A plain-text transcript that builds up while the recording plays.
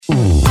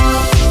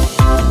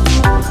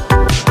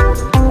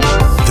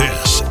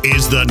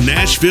the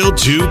Nashville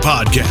 2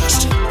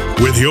 podcast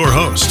with your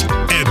host,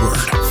 Edward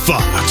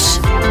Fox.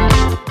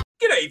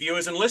 G'day,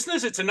 viewers and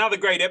listeners. It's another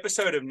great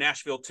episode of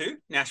Nashville 2.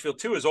 Nashville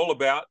 2 is all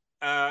about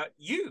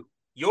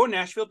your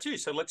Nashville 2.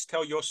 So let's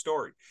tell your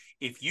story.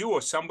 If you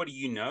or somebody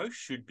you know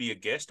should be a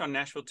guest on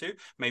Nashville 2,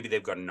 maybe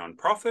they've got a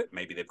nonprofit,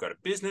 maybe they've got a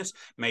business,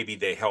 maybe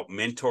they help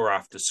mentor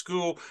after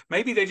school,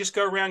 maybe they just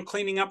go around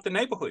cleaning up the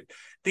neighborhood.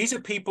 These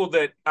are people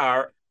that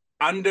are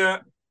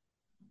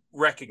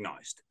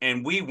under-recognized,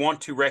 and we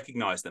want to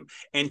recognize them.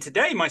 And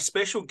today, my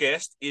special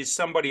guest is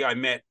somebody I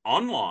met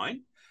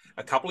online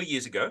a couple of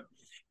years ago.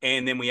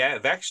 And then we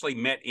have actually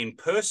met in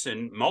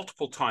person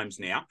multiple times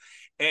now.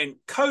 And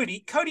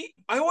Cody,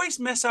 I always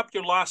mess up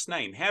your last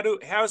name.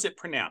 How is it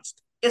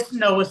pronounced? It's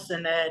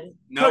Nowocin, Ed.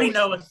 Cody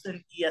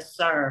Nowocin, yes,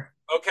 sir.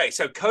 Okay,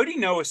 so Cody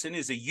Nowocin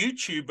is a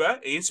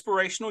YouTuber,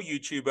 inspirational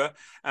YouTuber.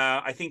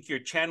 I think your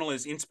channel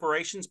is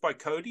Inspirations by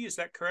Cody. Is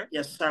that correct?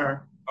 Yes,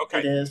 sir. Okay.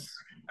 It is.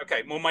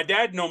 Okay, well, my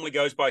dad normally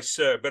goes by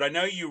Sir, but I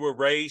know you were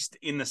raised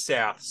in the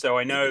South, so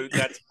I know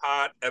that's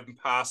part and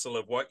parcel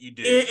of what you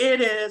do.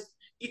 It is.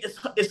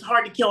 It's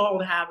hard to kill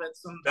old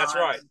habits sometimes. That's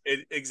right.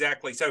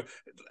 Exactly. So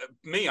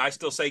I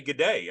still say good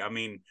day. I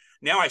mean,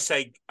 now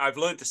I've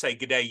learned to say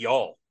good day,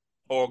 y'all,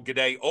 or good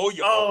day, all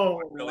y'all.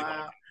 Oh, really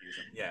wow.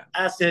 Yeah.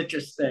 That's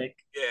interesting.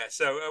 Yeah.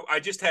 So I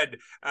just had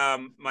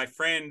my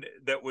friend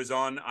that was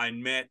on, I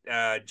met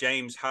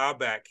James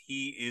Harback.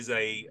 He is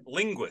a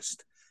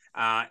linguist.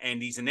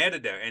 And he's an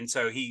editor. And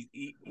so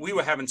we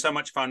were having so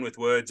much fun with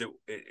words.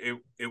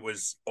 It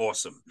was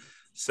awesome.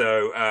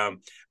 So,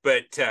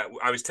 but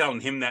I was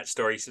telling him that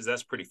story. He says,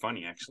 that's pretty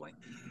funny, actually.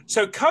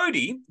 So,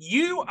 Cody,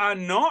 you are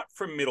not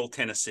from Middle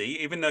Tennessee,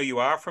 even though you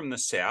are from the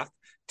South.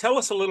 Tell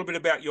us a little bit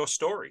about your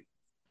story.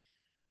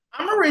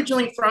 I'm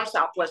originally from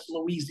Southwest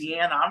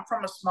Louisiana. I'm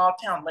from a small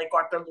town, Lake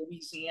Arthur,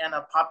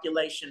 Louisiana,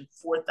 population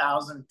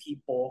 4,000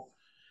 people.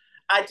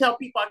 I tell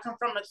people I come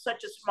from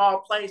such a small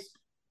place.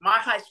 My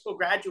high school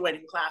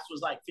graduating class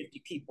was like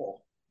 50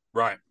 people.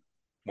 Right.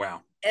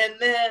 Wow. And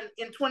then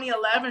in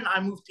 2011, I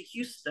moved to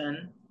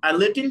Houston. I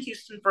lived in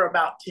Houston for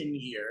about 10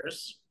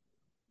 years.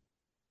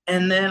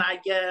 And then I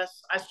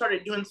guess I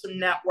started doing some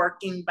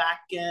networking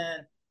back in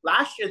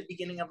last year, the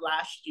beginning of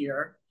last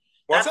year.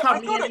 I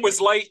thought it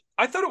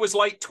was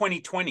late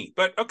 2020,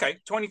 but okay,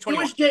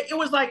 2021. It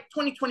was like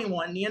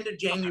 2021, the end of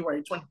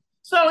January 20.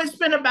 So it's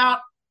been about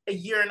a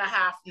year and a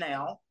half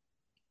now.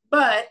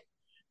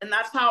 And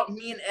that's how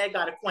me and Ed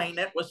got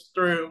acquainted, was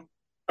through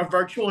a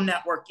virtual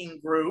networking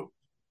group.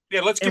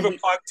 Yeah, let's give a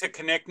plug to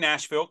Connect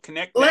Nashville.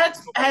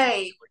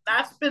 Hey,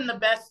 that's been the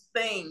best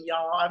thing,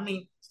 y'all. I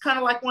mean, it's kind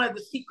of like one of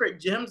the secret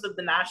gems of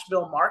the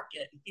Nashville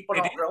market. People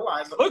don't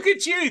realize it. Look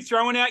at you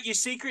throwing out your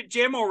secret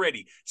gem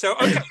already. So,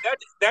 okay,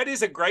 that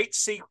is a great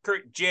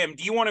secret gem.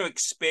 Do you want to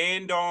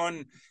expand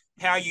on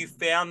how you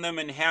found them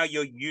and how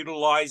you're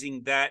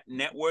utilizing that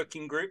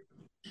networking group?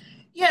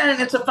 Yeah,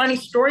 and it's a funny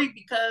story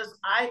because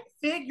I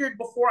figured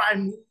before I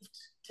moved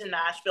to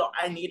Nashville,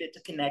 I needed to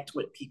connect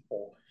with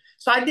people.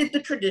 So I did the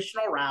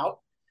traditional route.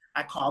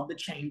 I called the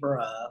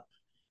chamber up.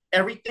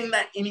 Everything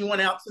that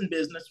anyone else in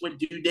business would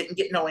do, didn't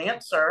get no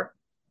answer.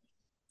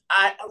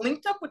 I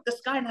linked up with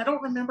this guy, and I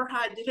don't remember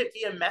how I did it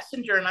via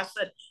Messenger. And I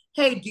said,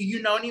 hey, do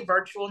you know any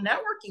virtual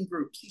networking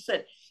groups? He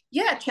said,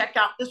 yeah, check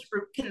out this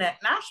group,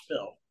 Connect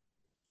Nashville.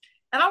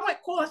 And I went,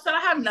 cool. I said,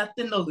 I have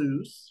nothing to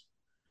lose.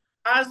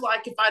 I was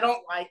like, if I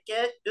don't like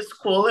it, it's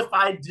cool. If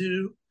I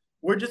do,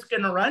 we're just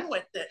going to run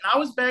with it. And I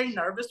was very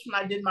nervous when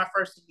I did my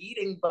first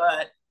meeting,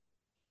 but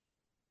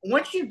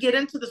once you get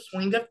into the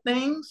swing of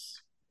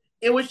things,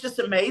 it was just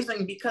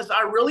amazing because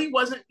I really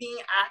wasn't being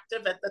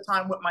active at the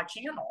time with my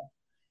channel.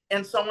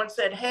 And someone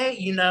said, hey,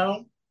 you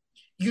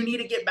need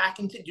to get back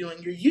into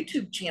doing your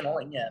YouTube channel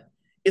again.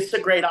 It's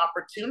a great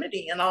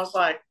opportunity. And I was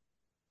like,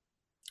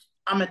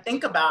 I'm going to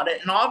think about it.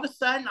 And all of a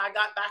sudden, I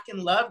got back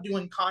in love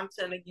doing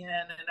content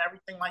again and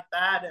everything like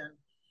that. And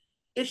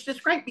it's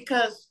just great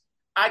because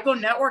I go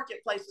network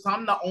at places.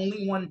 I'm the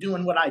only one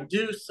doing what I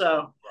do.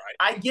 So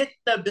I get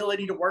the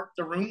ability to work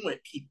the room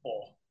with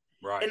people.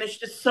 Right. And it's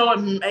just so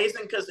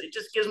amazing because it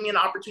just gives me an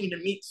opportunity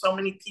to meet so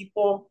many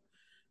people.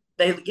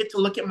 They get to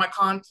look at my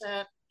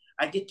content.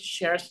 I get to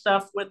share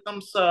stuff with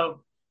them.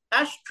 So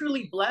that's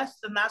truly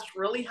blessed. And that's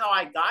really how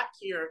I got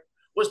here,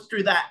 was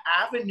through that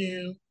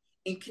avenue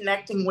in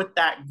connecting with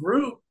that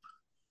group.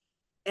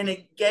 And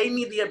it gave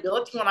me the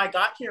ability when I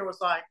got here, was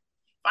like,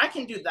 if I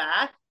can do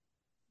that,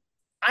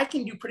 I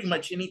can do pretty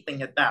much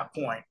anything at that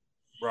point.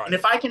 Right. And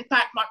if I can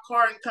pack my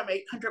car and come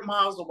 800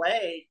 miles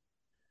away,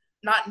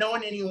 not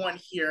knowing anyone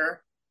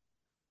here,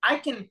 I'm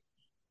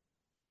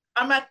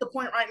at the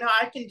point right now,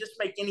 I can just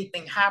make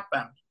anything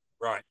happen.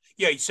 Right.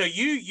 Yeah. So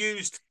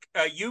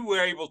you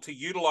were able to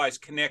utilize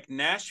Connect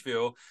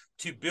Nashville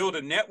to build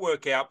a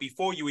network out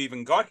before you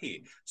even got here,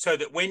 so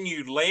that when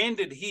you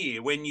landed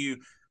here, when you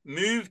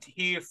moved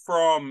here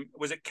from,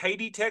 was it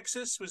Cody,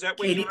 Texas? Was that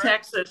where Cody,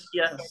 Texas?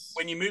 Yes.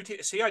 When you moved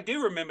here, see, I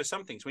do remember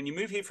some things. When you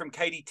move here from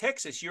Cody,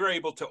 Texas, you're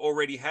able to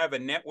already have a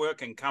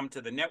network and come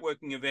to the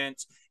networking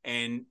events,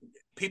 and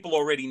people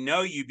already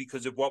know you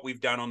because of what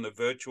we've done on the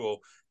virtual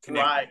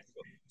Connect. Right.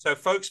 So,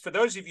 folks, for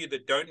those of you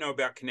that don't know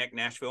about Connect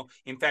Nashville,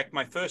 in fact,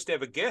 my first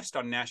ever guest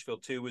on Nashville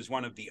 2 was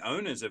one of the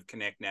owners of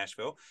Connect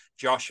Nashville,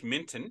 Josh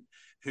Minton,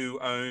 who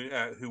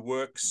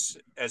works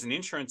as an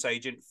insurance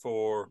agent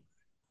for,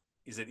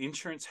 is it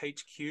Insurance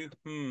HQ?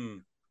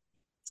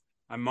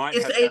 I might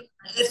have that.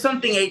 It's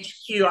something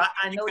HQ.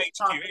 I know what you're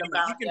talking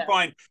Anyway,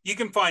 about. You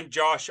can find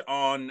Josh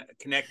on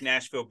Connect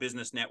Nashville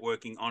Business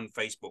Networking on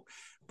Facebook.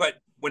 But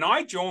when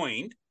I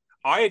joined,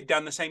 I had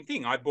done the same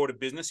thing. I bought a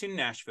business in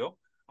Nashville.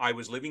 I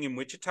was living in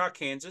Wichita,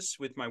 Kansas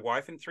with my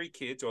wife and 3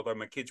 kids, although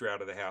my kids were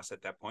out of the house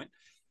at that point.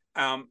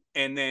 And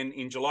then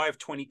in July of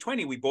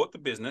 2020, we bought the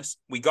business.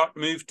 We got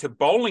moved to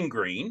Bowling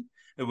Green.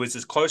 It was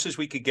as close as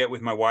we could get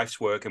with my wife's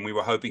work, and we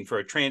were hoping for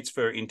a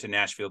transfer into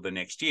Nashville the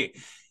next year.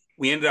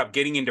 We ended up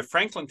getting into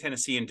Franklin,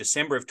 Tennessee in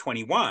December of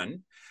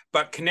 21,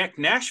 but Connect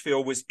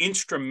Nashville was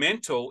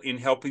instrumental in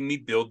helping me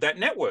build that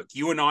network.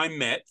 You and I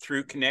met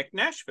through Connect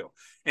Nashville.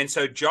 And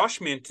so Josh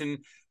Minton,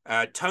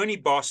 Tony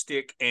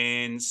Bostic,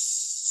 and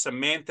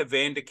Samantha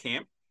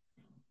Vanderkamp,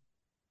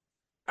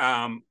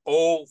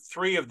 all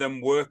 3 of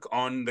them work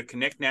on the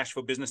Connect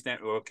Nashville Business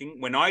Networking.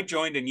 When I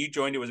joined and you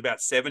joined, it was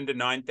about 7,000 to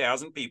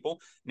 9,000 people.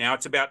 Now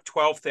it's about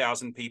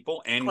 12,000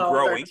 people and 12,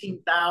 growing.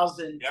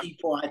 13,000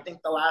 people. I think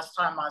the last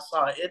time I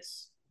saw it,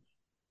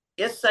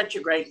 it's such a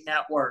great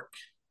network.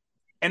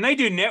 And they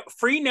do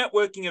free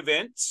networking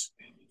events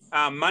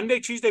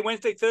Monday, Tuesday,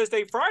 Wednesday,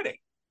 Thursday, Friday.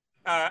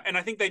 And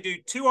I think they do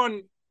 2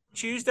 on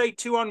Tuesday,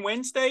 2 on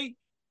Wednesday,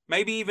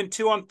 maybe even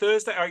 2 on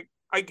Thursday.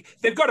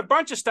 They've got a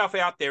bunch of stuff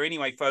out there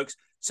anyway, folks.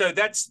 So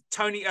that's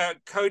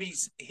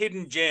Cody's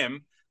hidden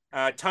gem.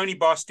 Tony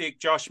Bostic,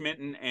 Josh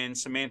Minton, and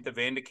Samantha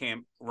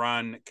Vanderkamp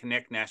run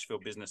Connect Nashville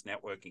Business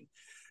Networking.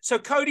 So,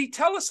 Cody,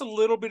 tell us a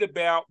little bit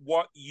about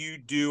what you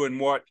do and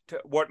what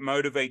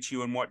motivates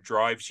you and what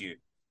drives you.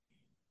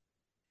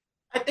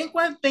 I think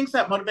one of the things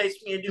that motivates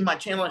me to do my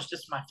channel is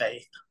just my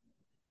faith.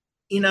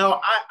 You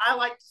know, I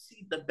like to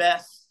see the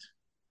best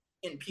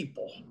in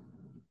people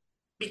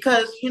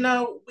because, you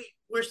know,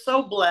 we're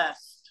so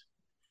blessed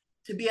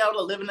to be able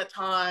to live in a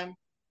time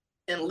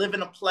and live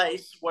in a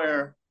place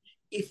where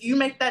if you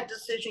make that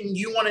decision,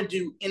 you want to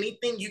do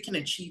anything, you can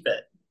achieve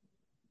it.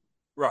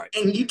 Right.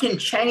 And you can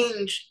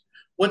change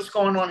what's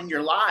going on in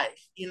your life,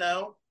 you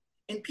know?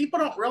 And people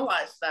don't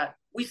realize that.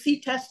 We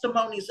see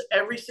testimonies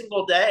every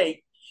single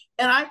day.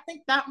 And I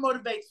think that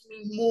motivates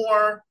me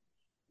more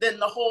than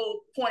the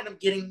whole point of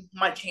getting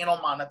my channel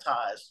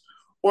monetized,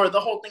 or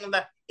the whole thing of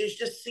that is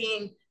just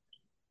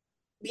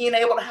being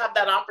able to have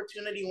that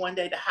opportunity one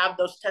day to have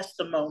those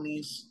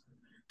testimonies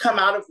come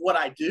out of what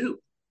I do.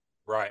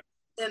 Right.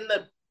 And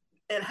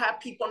have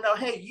people know,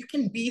 hey, you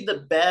can be the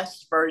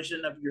best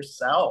version of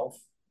yourself.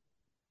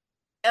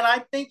 And I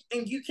think,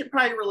 and you can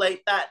probably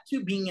relate that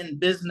to being in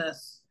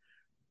business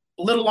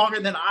a little longer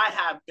than I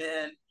have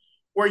been,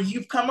 where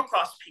you've come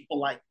across people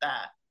like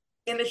that.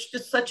 And it's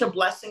just such a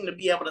blessing to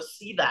be able to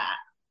see that.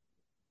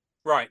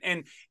 Right.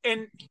 And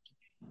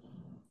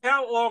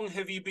how long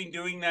have you been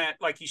doing that?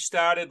 Like you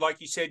started,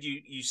 like you said,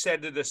 you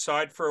set it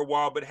aside for a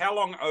while, but how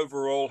long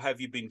overall have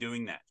you been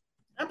doing that?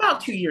 About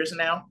 2 years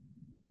now,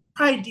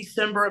 probably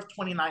December of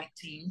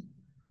 2019,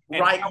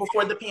 right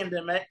before the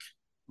pandemic.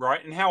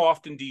 Right. And how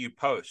often do you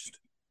post?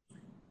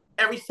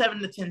 Every 7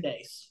 to 10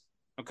 days.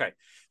 Okay.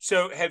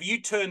 So have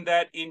you turned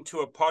that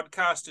into a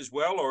podcast as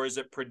well, or is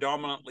it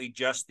predominantly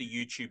just the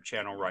YouTube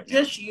channel right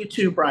now? Just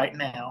YouTube right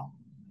now.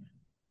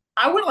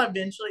 I will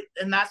eventually,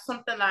 and that's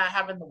something I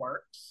have in the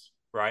works.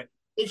 Right.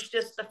 It's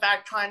just the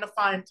fact trying to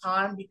find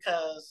time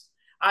because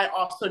I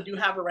also do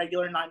have a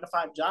regular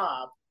 9-to-5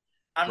 job.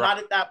 I'm not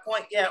at that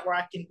point yet where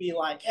I can be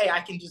like, hey, I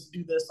can just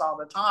do this all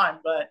the time,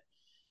 but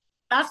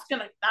that's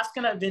gonna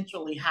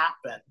eventually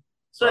happen.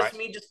 So it's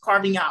me just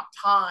carving out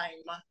time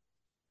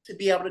to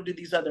be able to do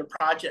these other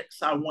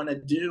projects I want to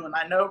do. And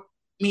I know,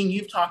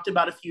 you've talked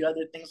about a few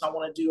other things I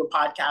want to do, a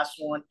podcast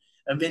on,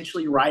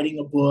 eventually writing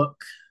a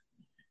book.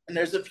 And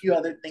there's a few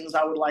other things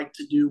I would like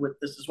to do with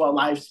this as well,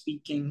 live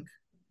speaking.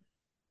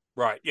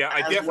 Right. Yeah,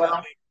 I definitely.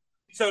 Well.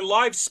 So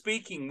live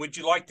speaking, would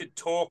you like to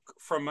talk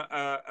from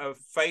a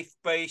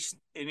faith-based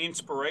and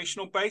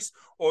inspirational base,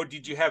 or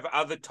did you have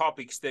other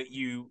topics that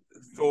you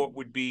thought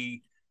would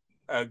be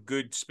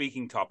good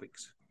speaking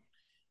topics?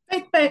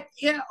 Faith-based,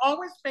 yeah,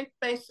 always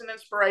faith-based and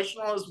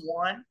inspirational is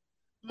one.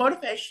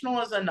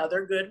 Motivational is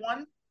another good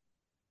one.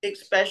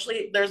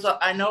 Especially,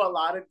 I know a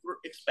lot of,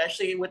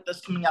 especially with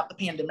this coming out the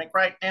pandemic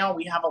right now,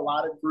 we have a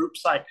lot of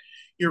groups like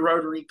your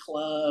Rotary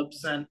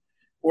clubs and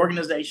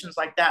organizations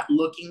like that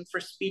looking for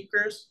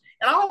speakers.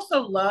 And I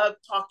also love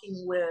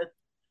talking with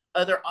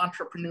other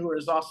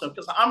entrepreneurs also,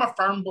 because I'm a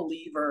firm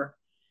believer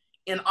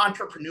in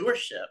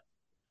entrepreneurship.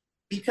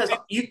 Because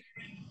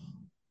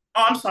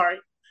I'm sorry.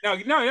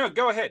 No,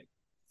 go ahead.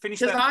 Finish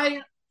that.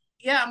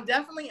 I'm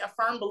definitely a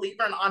firm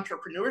believer in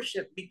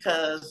entrepreneurship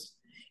because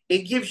it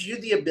gives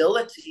you the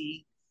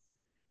ability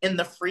and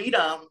the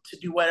freedom to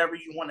do whatever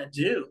you want to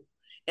do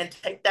and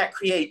take that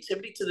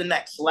creativity to the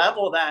next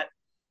level that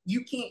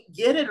you can't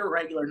get at a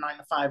regular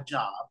 9-to-5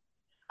 job.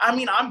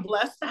 I'm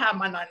blessed to have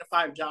my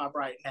 9-to-5 job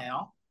right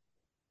now.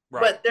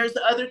 Right. But there's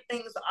other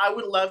things I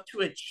would love to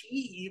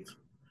achieve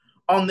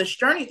on this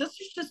journey. This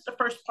is just the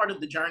first part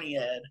of the journey,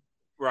 Ed,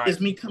 Right.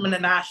 is me coming to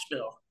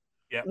Nashville.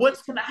 Yeah.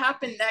 What's going to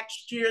happen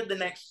next year, the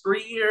next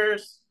 3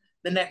 years,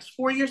 the next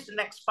 4 years, the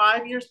next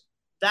 5 years?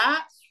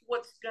 That's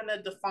what's going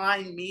to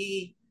define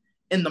me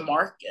in the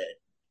market.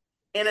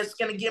 And it's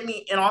going to give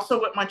me, and also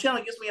with my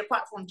channel, it gives me a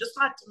platform just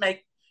not to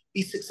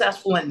be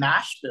successful in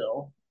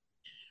Nashville,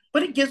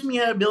 but it gives me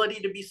an ability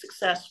to be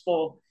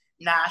successful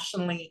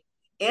nationally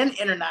and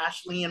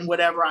internationally in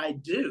whatever I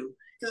do.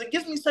 Because it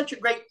gives me such a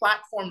great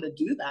platform to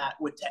do that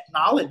with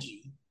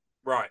technology.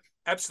 Right.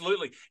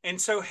 Absolutely. And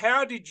so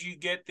how did you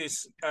get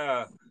this?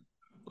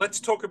 Let's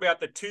talk about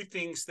the two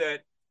things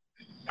that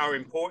are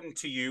important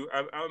to you,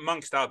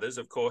 amongst others,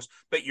 of course,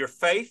 but your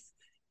faith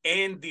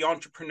and the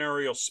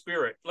entrepreneurial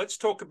spirit. Let's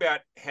talk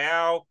about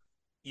how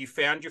you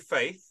found your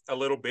faith a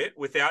little bit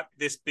without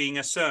this being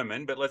a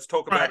sermon, but let's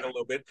talk about it a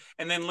little bit.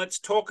 And then let's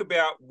talk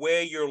about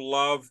where your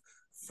love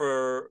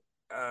for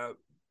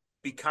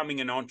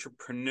becoming an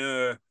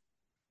entrepreneur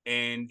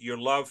and your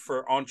love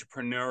for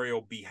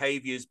entrepreneurial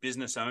behaviors,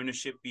 business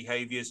ownership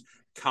behaviors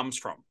comes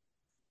from.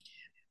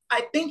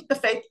 I think the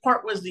faith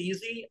part was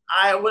easy.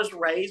 I was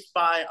raised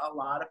by a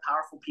lot of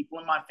powerful people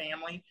in my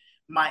family.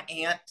 My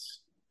aunt,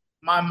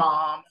 my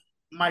mom,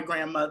 my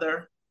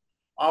grandmother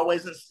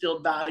always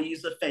instilled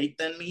values of faith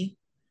in me.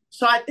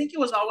 So I think it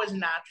was always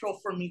natural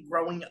for me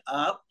growing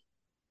up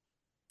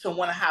to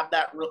want to have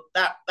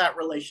that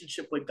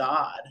relationship with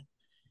God.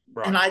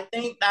 Right. And I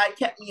think that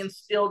kept me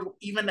instilled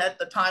even at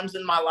the times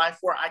in my life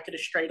where I could have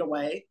strayed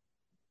away.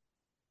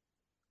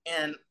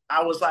 And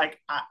I was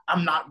like,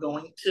 I'm not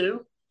going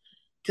to,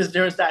 because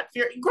there's that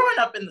fear. Growing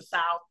up in the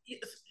South,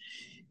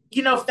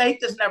 you know, faith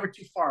is never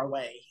too far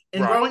away.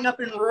 And growing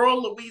up in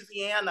rural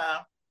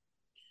Louisiana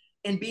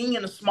and being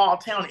in a small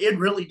town, it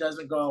really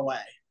doesn't go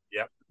away.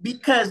 Yep.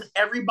 Because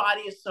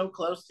everybody is so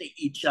close to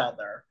each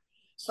other.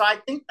 So I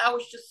think that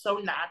was just so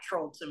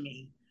natural to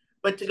me.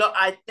 But to go,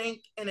 I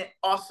think if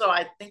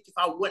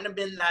I wouldn't have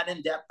been that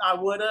in depth, I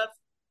wouldn't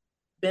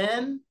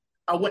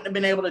have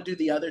been able to do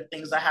the other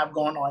things I have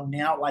going on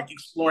now, like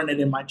exploring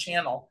it in my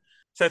channel.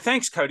 So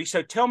thanks, Cody.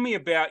 So tell me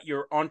about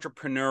your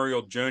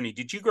entrepreneurial journey.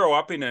 Did you grow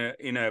up in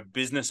a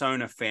business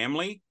owner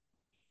family?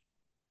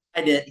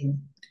 I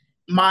didn't.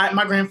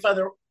 My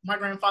grandfather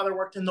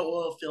worked in the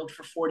oil field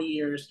for 40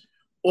 years,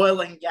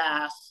 oil and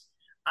gas.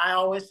 I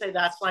always say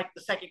that's like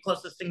the second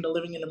closest thing to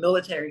living in a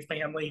military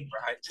family,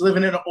 to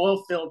living in an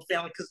oil field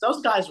family, because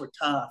those guys were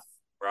tough.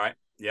 Right.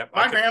 Yep.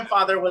 My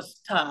grandfather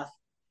was tough,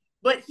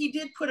 but he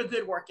did put a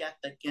good work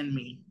ethic in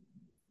me.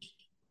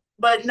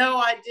 But no,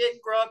 I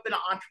didn't grow up in an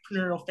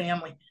entrepreneurial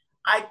family.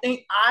 I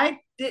think I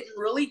didn't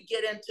really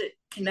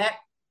connect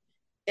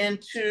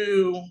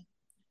into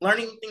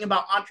learning anything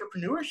about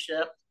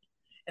entrepreneurship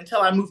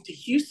until I moved to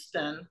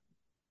Houston,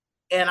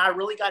 and I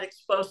really got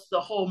exposed to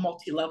the whole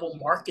multi-level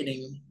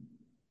marketing.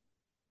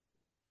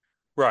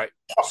 Right.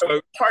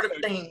 Part of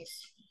things.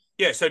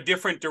 Yeah. So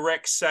different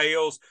direct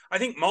sales. I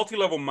think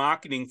multi-level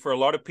marketing, for a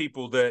lot of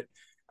people that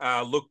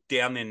look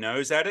down their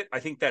nose at it, I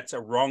think that's a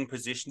wrong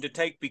position to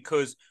take,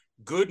 because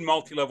good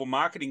multi-level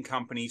marketing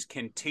companies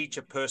can teach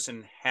a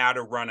person how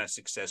to run a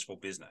successful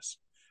business,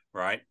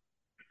 right?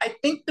 I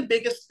think the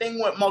biggest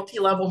thing with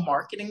multi-level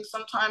marketing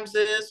sometimes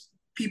is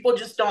people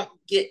just don't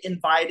get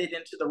invited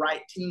into the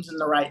right teams and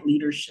the right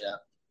leadership.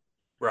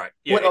 Right.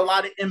 Yeah. With a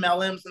lot of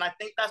MLMs. And I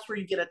think that's where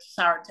you get a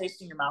sour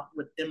taste in your mouth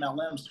with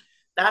MLMs.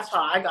 That's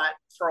how I got,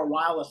 for a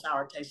while, a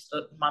sour taste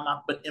in my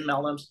mouth with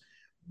MLMs.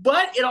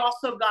 But it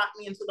also got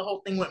me into the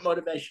whole thing with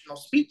motivational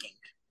speaking.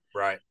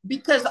 Right.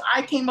 Because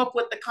I came up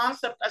with the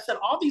concept. I said,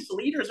 all these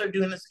leaders are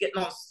doing this,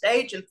 getting on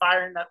stage and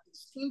firing up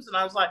these teams. And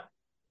I was like,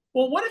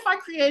 well, what if I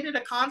created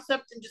a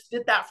concept and just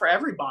did that for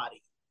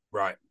everybody?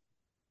 Right.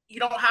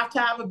 You don't have to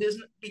have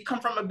come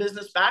from a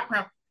business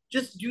background.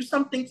 Just do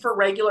something for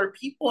regular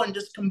people and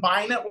just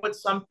combine it with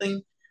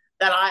something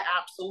that I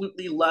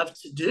absolutely love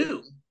to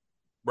do.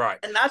 Right.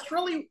 And that's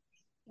really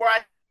where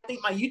I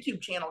think my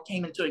YouTube channel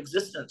came into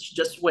existence,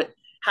 just with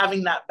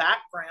having that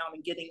background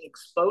and getting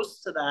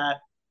exposed to that.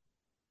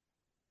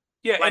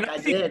 Yeah. Like, and I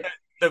think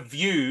the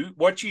view,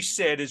 what you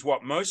said, is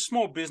what most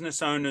small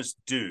business owners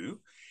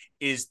do,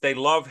 is they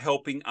love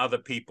helping other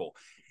people.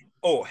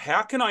 Oh,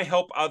 how can I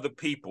help other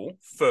people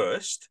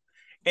first?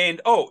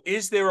 And,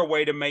 is there a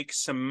way to make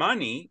some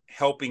money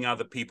helping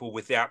other people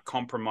without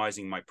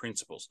compromising my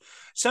principles?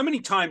 So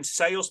many times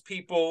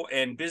salespeople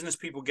and business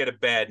people get a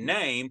bad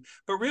name,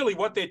 but really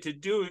what they're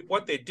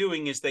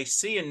doing is they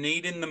see a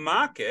need in the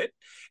market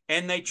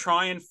and they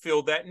try and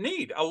fill that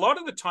need. A lot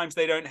of the times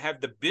they don't have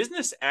the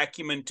business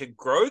acumen to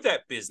grow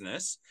that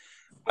business,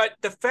 but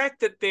the fact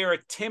that they're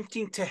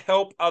attempting to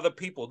help other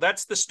people,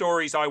 that's the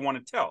stories I want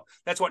to tell.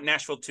 That's what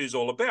Nashville 2 is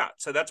all about.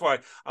 So that's why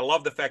I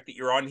love the fact that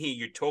you're on here.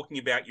 You're talking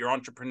about your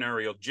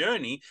entrepreneurial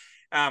journey.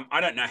 I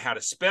don't know how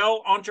to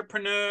spell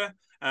entrepreneur.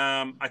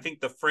 I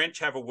think the French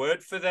have a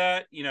word for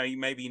that. You know,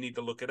 maybe you need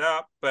to look it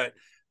up. But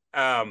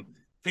I'll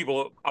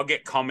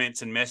get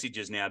comments and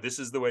messages now. This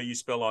is the way you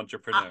spell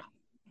entrepreneur.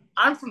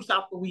 I'm from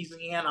South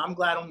Louisiana. I'm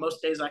glad on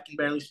most days I can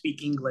barely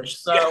speak English.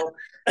 Yeah. So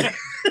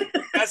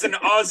As an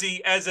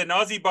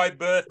Aussie by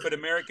birth, but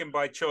American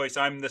by choice,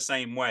 I'm the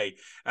same way.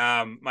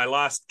 My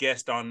last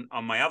guest on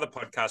my other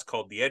podcast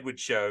called The Edward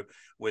Show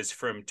was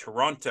from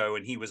Toronto,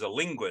 and he was a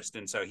linguist.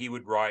 And so he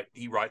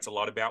writes a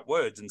lot about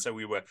words. And so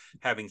we were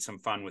having some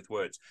fun with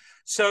words.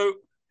 So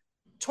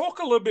talk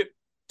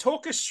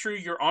us through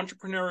your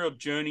entrepreneurial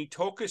journey.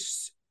 Talk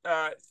us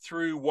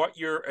through what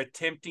you're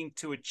attempting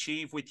to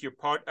achieve with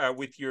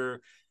your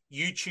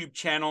YouTube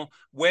channel,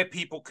 where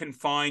people can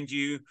find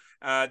you,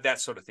 that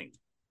sort of thing.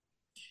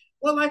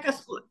 well,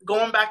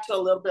 going back to a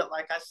little bit,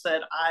 like I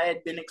said, I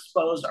had been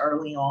exposed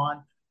early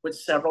on with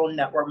several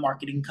network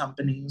marketing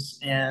companies,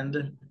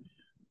 and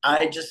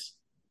I just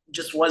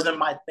wasn't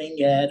my thing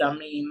yet. I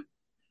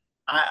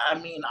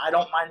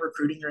don't mind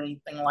recruiting or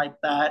anything like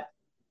that.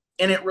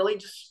 And it really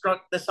just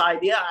struck this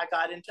idea I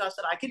got into. I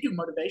said I could do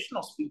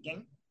motivational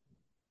speaking.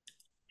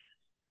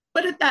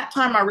 But at that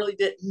time, I really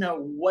didn't know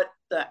what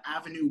the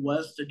avenue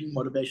was to do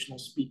motivational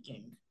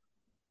speaking.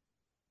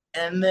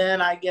 And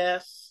then I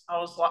guess I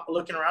was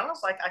looking around. I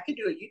was like, I could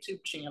do a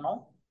YouTube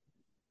channel.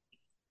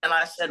 And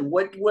I said,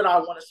 what would I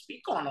want to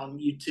speak on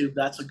YouTube?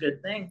 That's a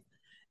good thing.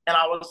 And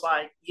I was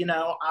like,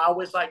 I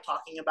always like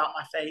talking about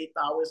my faith.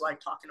 I always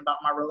like talking about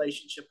my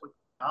relationship with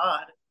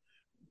God.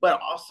 But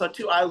also,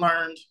 too, I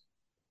learned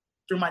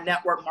through my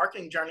network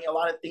marketing journey a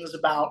lot of things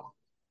about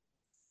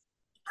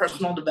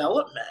personal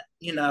development,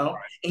 Right.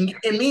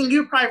 And me and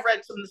you probably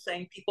read some of the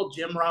same people,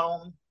 Jim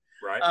Rohn,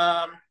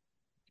 Right.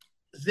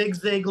 Zig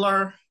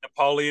Ziglar,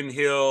 Napoleon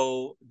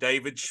Hill,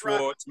 David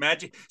Schwartz, right.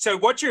 Magic. So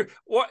what do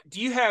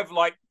you have,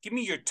 like, give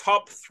me your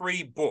top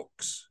 3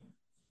 books?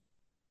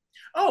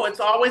 Oh,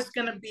 it's always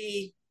going to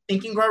be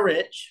Think and Grow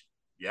Rich.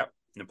 Yep.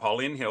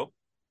 Napoleon Hill.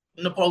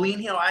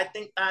 I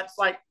think that's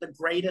like the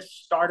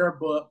greatest starter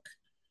book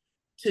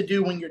to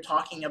do when you're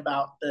talking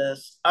about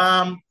this.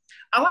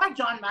 I like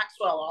John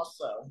Maxwell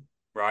also.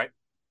 Right.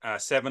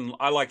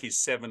 I like his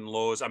 7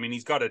 laws. I mean,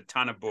 he's got a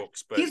ton of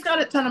books, but he's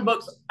got a ton of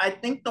books. I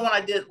think the one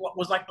I did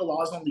was like the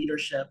Laws on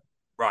Leadership.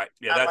 Right.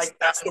 Yeah,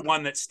 that's the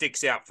one that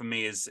sticks out for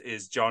me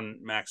is John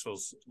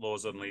Maxwell's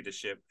Laws on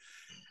Leadership.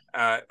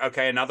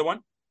 Okay, another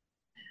one.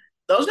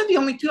 Those are the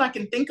only 2 I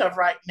can think of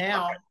right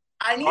now. Okay.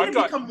 I need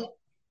to become.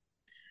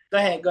 Go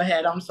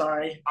ahead. I'm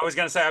sorry. I was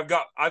going to say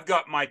I've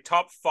got my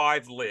top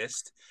 5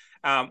 list.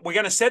 We're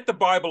going to set the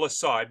Bible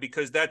aside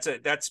because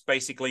that's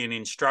basically an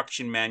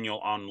instruction manual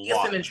on life.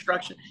 It's an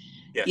instruction.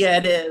 Yes. Yeah,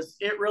 it is.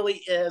 It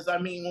really is. I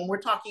mean, when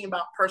we're talking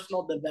about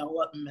personal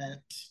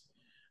development,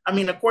 I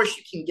mean, of course,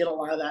 you can get a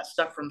lot of that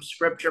stuff from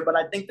Scripture, but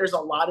I think there's a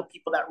lot of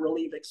people that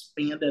really have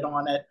expanded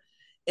on it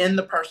in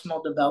the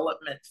personal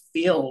development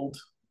field.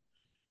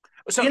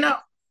 So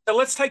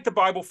let's take the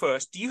Bible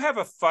first. Do you have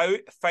a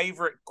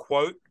favorite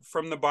quote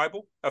from the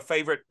Bible? A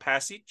favorite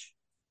passage?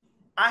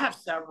 I have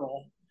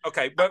several.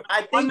 Okay, but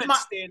I think one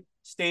that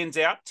stands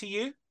out to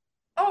you?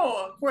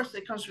 Oh, of course,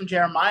 it comes from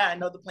Jeremiah. I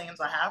know the plans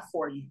I have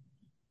for you.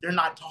 They're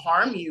not to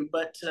harm you,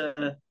 but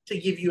to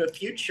give you a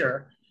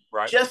future.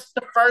 Right. Just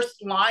the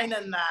first line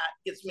in that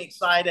gets me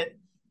excited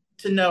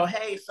to know,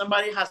 hey,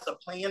 somebody has a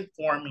plan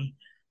for me.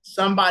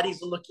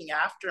 Somebody's looking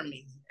after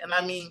me. And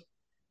I mean,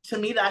 to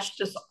me, that's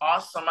just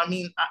awesome. I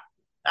mean,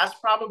 that's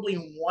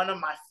probably one of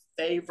my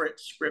favorite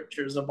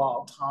scriptures of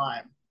all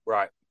time.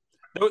 Right.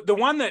 The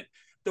one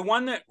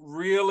that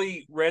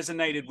really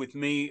resonated with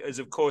me is,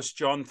 of course,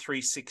 John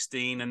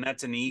 3:16, and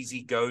that's an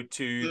easy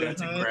go-to. Mm-hmm.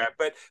 That's a grab.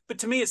 But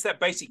to me, it's that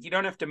basic. You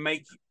don't have to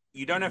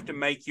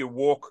make your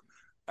walk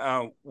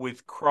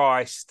with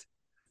Christ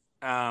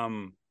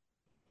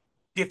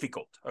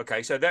difficult.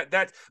 Okay, so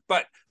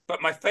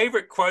but my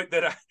favorite quote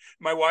that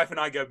my wife and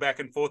I go back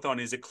and forth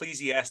on is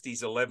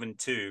Ecclesiastes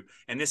 11:2,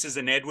 and this is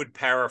an Edward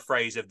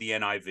paraphrase of the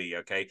NIV.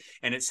 Okay,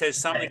 and it says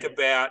something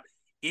about,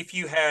 if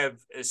you have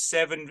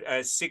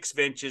 6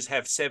 ventures,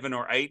 have 7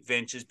 or 8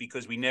 ventures,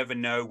 because we never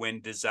know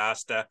when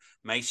disaster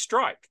may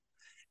strike.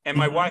 And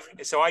my wife,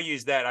 so I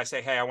use that. I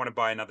say, hey, I want to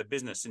buy another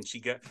business. And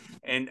she go,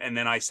 and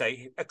then I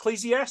say,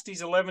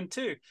 Ecclesiastes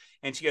 11:2.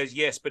 And she goes,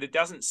 yes, but it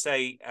doesn't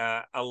say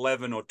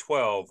 11 or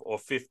 12 or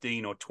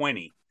 15 or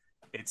 20.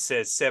 It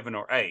says 7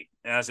 or 8.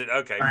 And I said,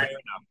 okay, fair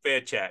enough, fair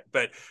chat.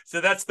 But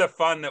so that's the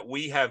fun that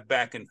we have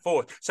back and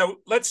forth. So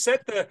let's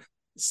set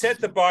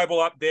the Bible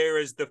up there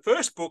as the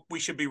first book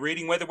we should be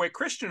reading, whether we're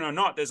Christian or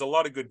not. There's a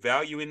lot of good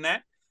value in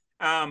that.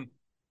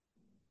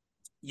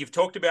 You've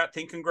talked about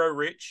Think and Grow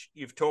Rich.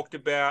 You've talked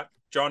about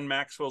John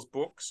Maxwell's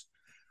books.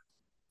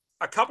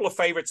 A couple of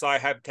favorites I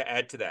have to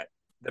add to that: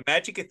 The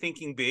Magic of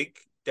Thinking Big,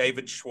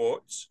 David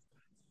Schwartz;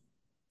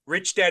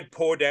 Rich Dad,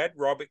 Poor Dad,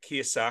 Robert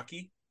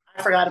Kiyosaki.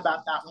 I forgot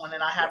about that one,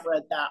 and I have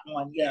read that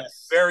one,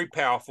 yes. Very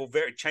powerful,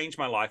 very changed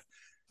my life.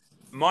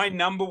 My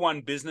number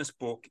 1 business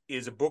book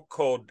is a book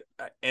called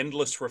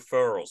Endless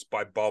Referrals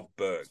by Bob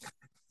Burg.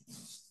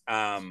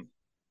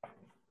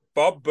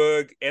 Bob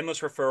Burg, Endless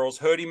Referrals,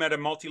 heard him at a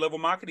multi-level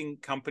marketing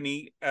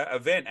company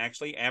event,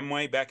 actually,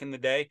 Amway back in the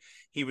day.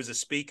 He was a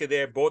speaker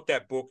there, bought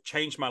that book,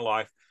 changed my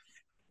life.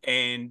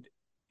 And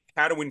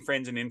How to Win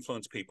Friends and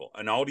Influence People,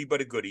 an oldie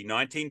but a goodie,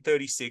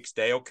 1936,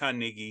 Dale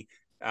Carnegie,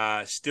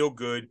 still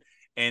good.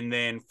 And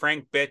then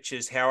Frank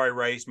Betch's How I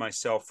Raised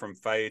Myself from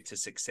Failure to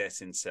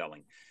Success in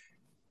Selling.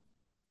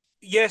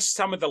 Yes,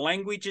 some of the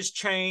language has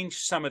changed,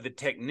 some of the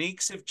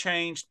techniques have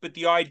changed, but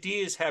the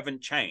ideas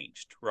haven't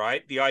changed,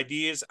 right? The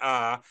ideas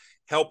are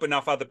help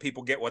enough other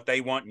people get what they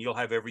want and you'll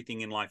have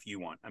everything in life you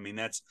want. I mean,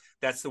 that's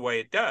the way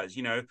it does,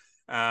 you know.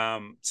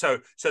 So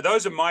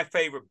those are my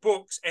favorite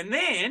books. And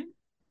then,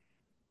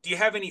 do you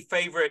have any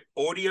favorite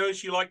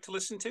audios you like to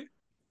listen to?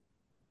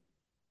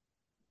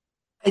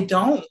 I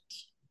don't.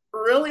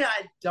 Really,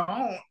 I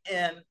don't.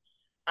 And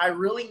I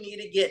really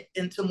need to get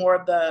into more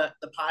of the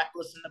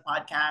listen to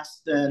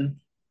podcasts and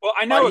well,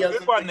 I know a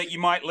good one that you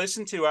might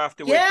listen to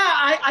afterwards. Yeah,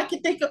 I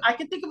can think of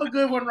a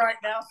good one right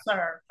now,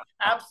 sir.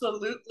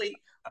 Absolutely.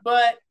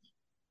 But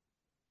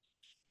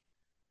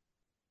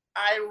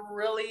I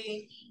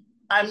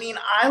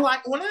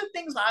like one of the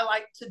things I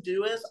like to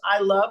do is I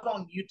love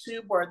on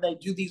YouTube where they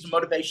do these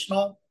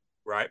motivational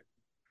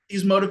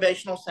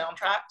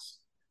soundtracks.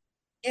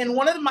 And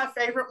one of my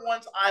favorite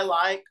ones I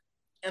like,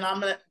 and I'm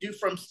going to do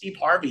from Steve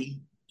Harvey,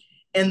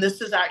 and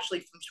this is actually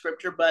from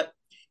scripture, but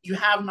you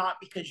have not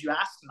because you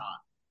ask not.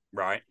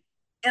 Right.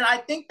 And I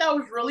think that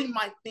was really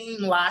my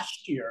theme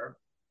last year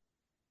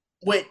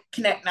with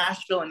Connect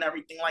Nashville and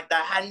everything like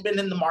that. I hadn't been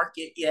in the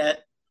market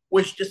yet,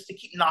 was just to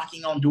keep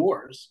knocking on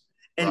doors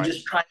and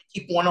just trying to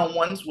keep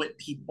one-on-ones with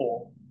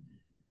people.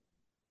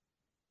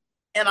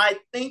 And I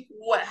think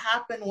what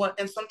happened was,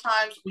 and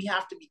sometimes we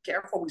have to be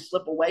careful, we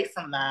slip away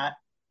from that,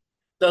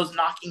 those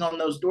knocking on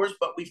those doors,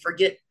 but we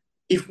forget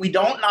if we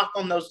don't knock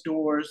on those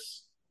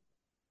doors,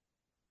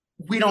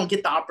 we don't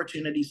get the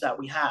opportunities that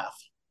we have.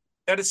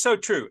 That is so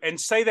true. And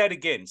say that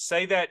again.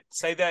 Say that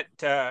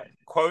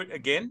quote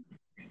again.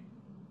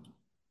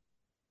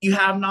 You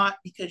have not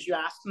because you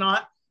ask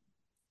not.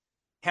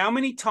 How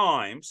many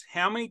times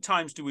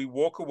do we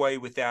walk away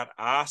without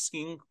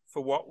asking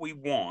for what we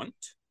want?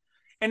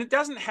 And it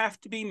doesn't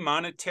have to be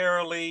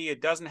monetarily.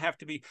 It doesn't have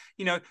to be,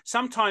 you know,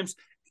 sometimes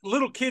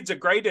little kids are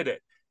great at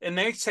it. And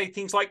they say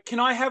things like, can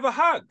I have a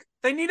hug?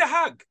 They need a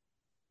hug,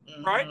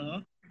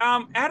 right?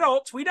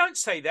 Adults, we don't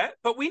say that,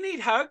 but we need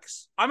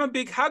hugs. I'm a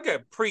big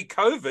hugger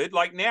pre-COVID.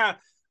 Like now,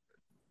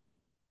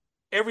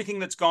 everything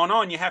that's gone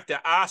on, you have to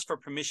ask for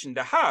permission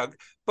to hug.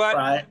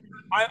 But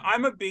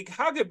I'm a big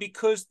hugger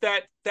because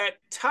that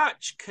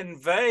touch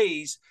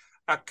conveys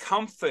a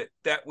comfort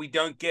that we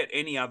don't get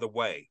any other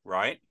way,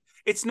 right?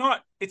 It's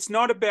not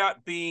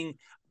about being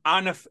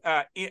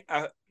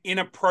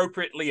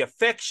inappropriately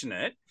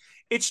affectionate.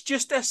 It's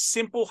just a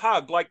simple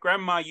hug like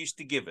grandma used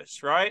to give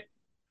us, right?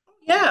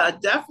 Yeah,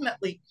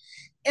 definitely.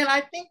 And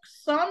I think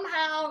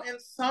somehow and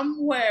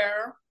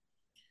somewhere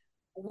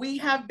we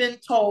have been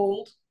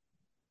told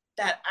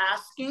that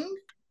asking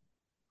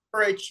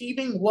or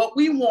achieving what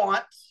we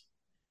want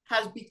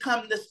has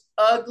become this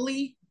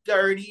ugly,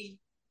 dirty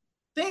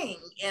thing.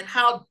 And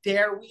how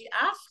dare we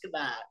ask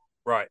that?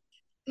 Right.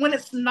 When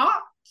it's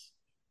not,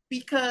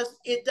 because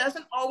it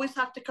doesn't always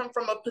have to come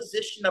from a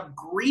position of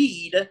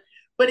greed,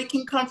 but it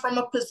can come from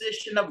a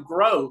position of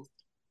growth.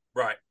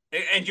 Right.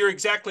 And you're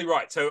exactly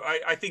right. So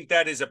I think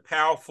that is a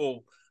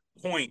powerful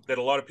point that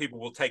a lot of people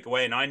will take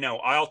away. And I know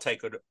I'll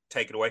take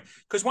it away.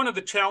 Because one of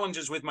the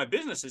challenges with my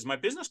business is my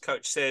business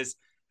coach says,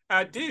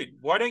 dude,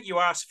 why don't you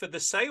ask for the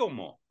sale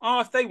more?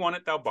 Oh, if they want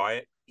it, they'll buy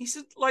it. He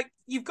said, like,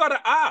 you've got to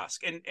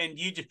ask. And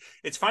you just,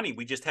 it's funny.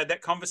 We just had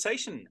that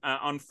conversation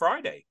on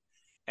Friday.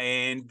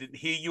 And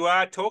here you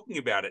are talking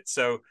about it.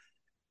 So,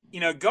 you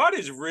know, God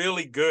is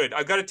really good.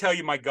 I've got to tell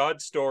you my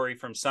God story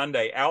from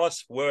Sunday.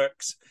 Alice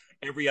works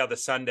every other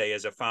Sunday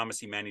as a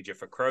pharmacy manager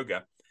for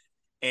Kroger.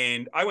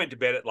 And I went to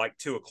bed at like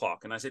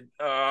 2:00. And I said,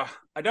 I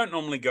don't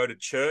normally go to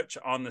church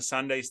on the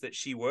Sundays that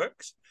she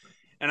works.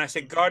 And I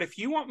said, God, if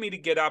you want me to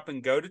get up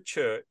and go to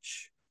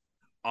church,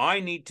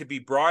 I need to be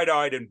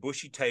bright-eyed and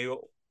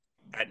bushy-tailed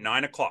at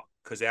 9:00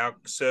 because our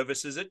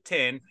service is at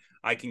 10.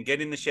 I can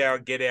get in the shower,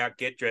 get out,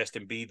 get dressed,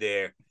 and be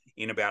there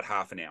in about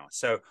half an hour.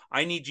 So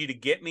I need you to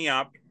get me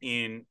up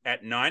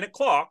at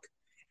 9:00.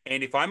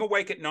 And if I'm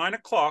awake at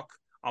 9:00,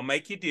 I'll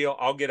make you a deal.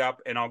 I'll get up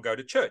and I'll go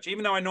to church,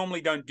 even though I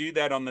normally don't do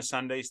that on the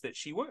Sundays that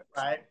she works.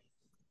 Right.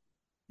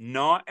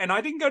 And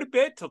I didn't go to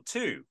bed till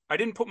 2. I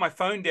didn't put my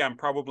phone down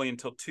probably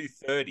until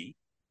 2:30,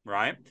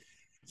 right?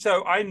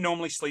 So I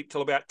normally sleep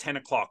till about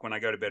 10:00 when I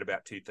go to bed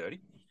about 2:30.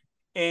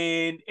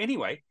 And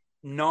anyway,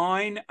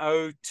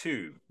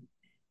 9:02,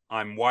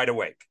 I'm wide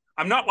awake.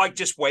 I'm not like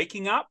just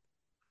waking up.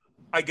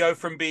 I go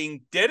from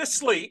being dead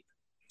asleep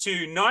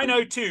to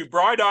 9:02,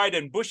 bright-eyed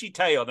and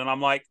bushy-tailed. And I'm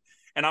like,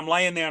 and I'm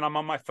laying there and I'm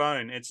on my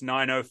phone. It's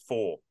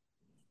 9:04.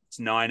 It's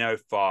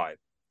 9:05.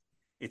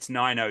 It's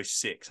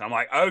 9:06. I'm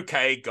like,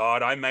 okay,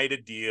 God, I made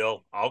a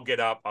deal. I'll get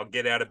up. I'll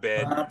get out of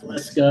bed.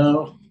 Let's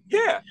go.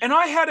 Yeah. And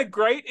I had a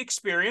great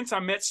experience. I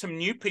met some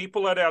new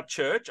people at our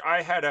church.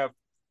 I had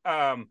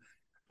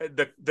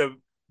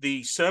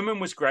the sermon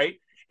was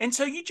great. And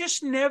so you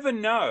just never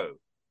know.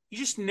 You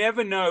just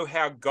never know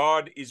how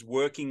God is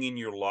working in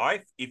your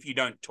life if you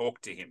don't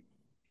talk to him.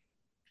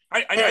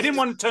 I didn't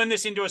want to turn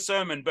this into a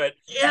sermon, but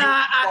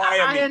yeah,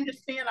 I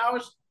understand. I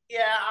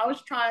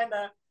was trying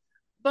to,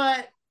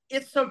 but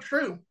it's so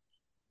true.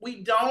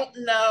 We don't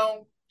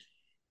know,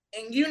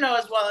 and you know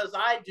as well as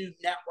I do,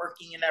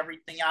 networking and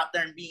everything out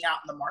there and being out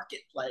in the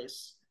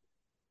marketplace.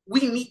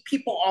 We meet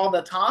people all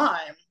the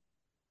time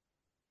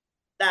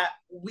that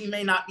we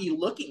may not be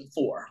looking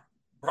for.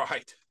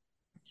 Right.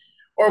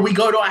 Or we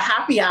go to a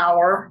happy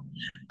hour.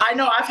 I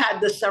know I've had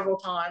this several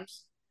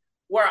times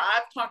where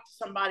I've talked to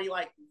somebody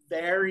like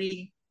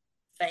very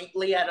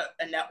faintly at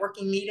a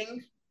networking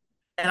meeting,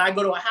 and I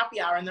go to a happy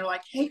hour and they're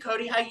like, "Hey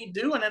Cody, how you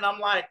doing?" And I'm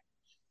like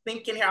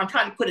thinking here, I'm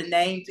trying to put a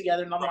name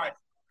together, and I'm like,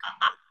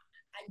 I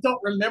don't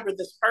remember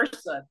this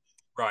person.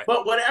 Right.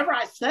 But whatever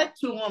I said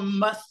to them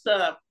must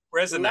have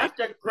left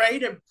a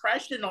great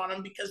impression on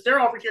them, because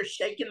they're over here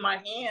shaking my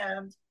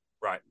hand.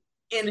 Right.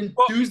 And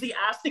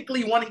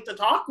enthusiastically wanting to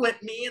talk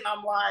with me. And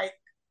I'm like,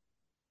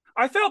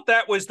 I felt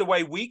that was the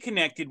way we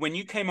connected when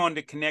you came on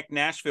to Connect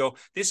Nashville.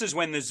 This is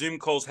when the Zoom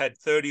calls had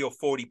 30 or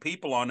 40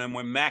 people on them,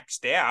 were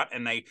maxed out,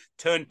 and they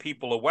turned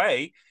people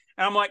away.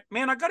 And I'm like,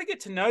 man, I got to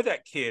get to know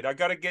that kid. I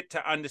got to get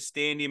to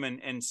understand him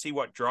and see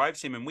what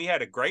drives him. And we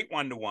had a great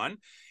one-to-one.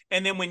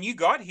 And then when you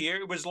got here,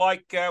 it was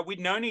like we'd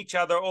known each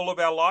other all of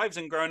our lives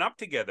and grown up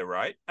together,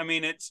 right? I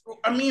mean, and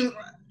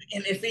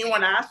if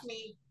anyone asks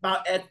me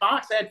about Ed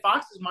Fox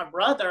is my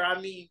brother. I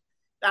mean,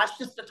 that's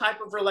just the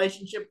type of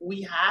relationship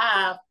we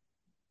have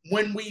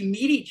when we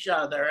meet each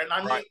other. And I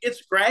mean, right.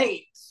 It's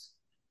great.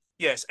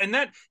 Yes. And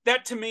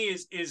that to me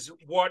is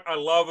what I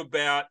love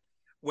about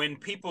when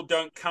people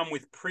don't come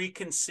with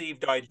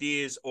preconceived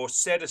ideas or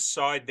set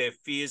aside their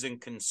fears and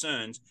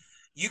concerns.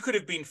 You could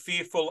have been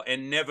fearful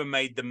and never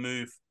made the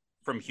move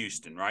from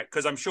Houston, right?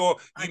 Because I'm sure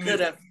you moved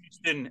to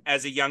Houston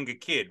as a younger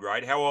kid,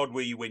 right? How old were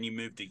you when you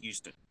moved to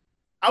Houston?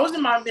 I was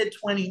in my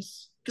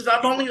mid-20s, because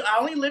I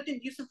only lived in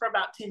Houston for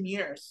about 10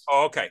 years.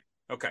 Oh, okay.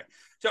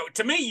 So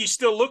to me, you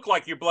still look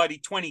like you're bloody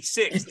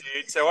 26, dude.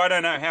 So I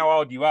don't know how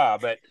old you are,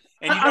 but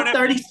I'm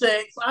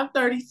 36. I'm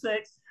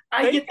 36.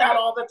 I get that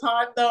all the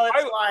time, though.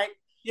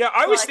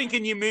 I was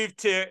thinking you moved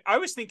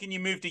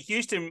to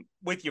Houston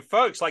with your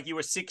folks, like you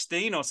were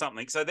 16 or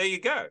something. So there you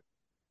go.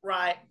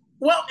 Right.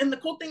 Well, and the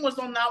cool thing was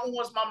on that one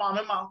was my mom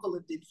and my uncle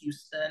lived in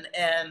Houston,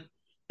 and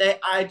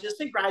I just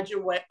had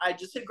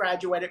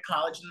graduated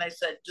college, and they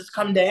said, just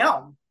come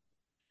down.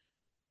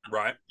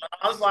 Right.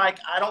 I was like,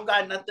 I don't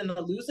got nothing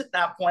to lose at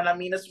that point. I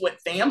mean, it's with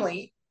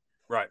family.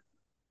 Right.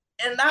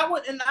 And that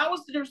was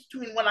the difference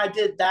between when I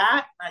did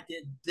that and I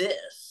did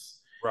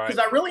this. Right.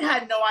 Because I really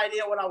had no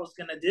idea what I was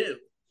going to do.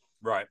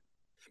 Right.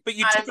 But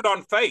you took it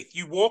on faith.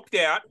 You walked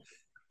out.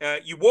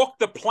 You walked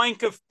the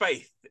plank of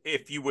faith,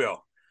 if you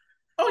will.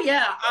 Oh,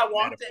 yeah. I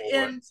walked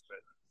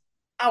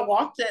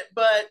it,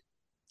 but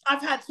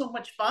I've had so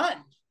much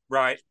fun.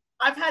 Right.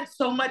 I've had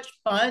so much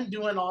fun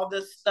doing all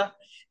this stuff,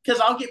 because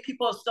I'll get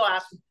people still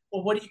asking,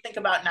 well, what do you think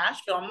about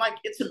Nashville? I'm like,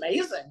 it's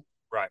amazing.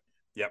 Right.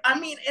 Yep. I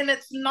mean, and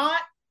it's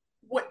not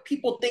what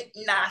people think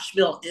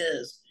Nashville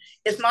is.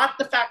 It's not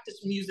the fact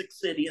it's Music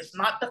City. It's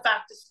not the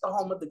fact it's the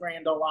home of the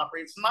Grand Ole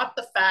Opry. It's not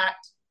the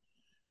fact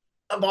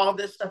of all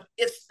this stuff.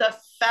 It's the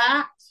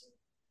fact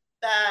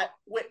that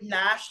with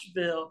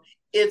Nashville,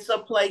 it's a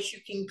place you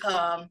can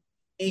come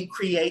and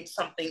create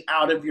something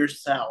out of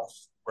yourself.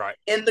 Right.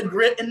 In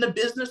the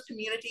business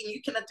community, and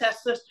you can attest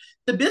this,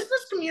 the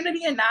business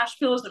community in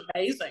Nashville is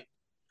amazing.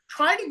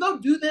 Try to go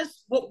do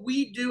this, what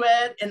we do,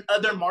 Ed, in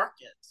other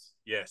markets.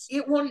 Yes.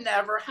 It will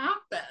never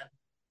happen.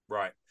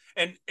 Right.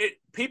 And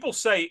people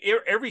say,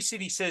 every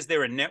city says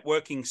they're a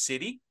networking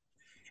city.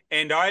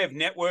 And I have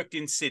networked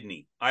in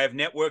Sydney. I have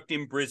networked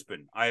in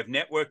Brisbane. I have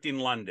networked in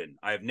London.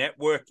 I have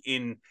networked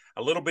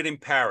a little bit in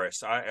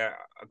Paris.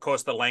 Of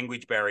course, the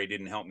language barrier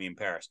didn't help me in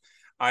Paris.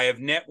 I have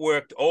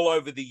networked all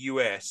over the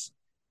US.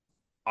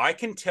 I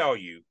can tell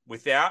you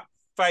without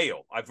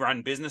fail, I've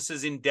run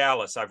businesses in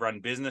Dallas. I've run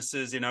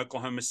businesses in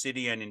Oklahoma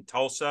City and in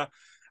Tulsa.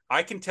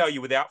 I can tell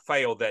you without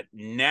fail that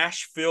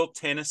Nashville,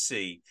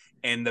 Tennessee,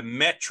 and the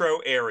metro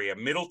area,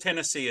 Middle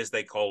Tennessee, as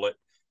they call it,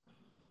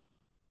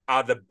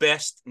 are the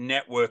best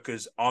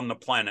networkers on the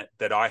planet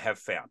that I have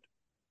found.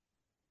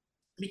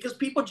 Because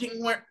people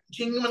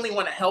genuinely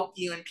want to help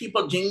you, and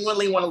people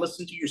genuinely want to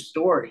listen to your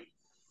story.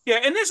 Yeah,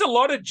 and there's a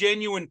lot of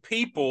genuine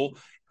people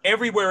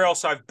everywhere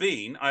else I've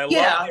been. I love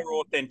their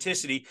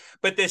authenticity,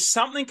 but there's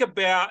something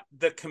about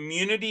the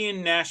community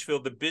in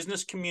Nashville, the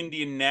business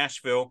community in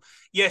Nashville.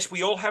 Yes,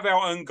 we all have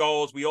our own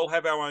goals. We all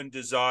have our own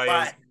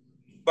desires,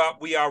 but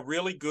we are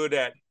really good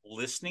at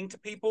listening to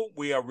people.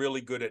 We are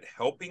really good at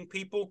helping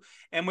people,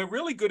 and we're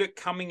really good at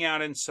coming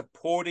out and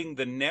supporting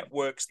the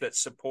networks that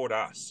support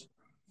us.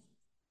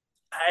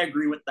 I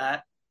agree with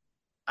that.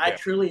 I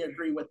truly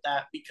agree with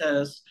that,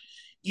 because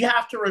you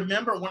have to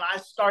remember, when I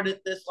started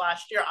this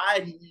last year, I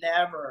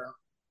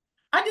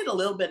did a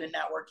little bit of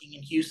networking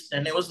in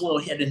Houston. It was a little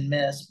hit and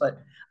miss, but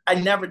I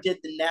never did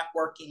the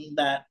networking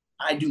that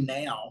I do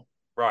now.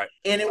 Right.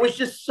 And it was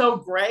just so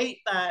great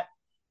that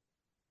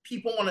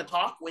people want to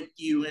talk with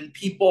you, and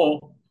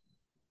people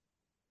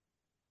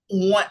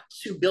want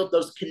to build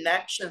those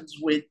connections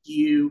with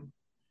you,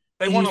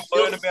 They want to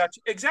learn about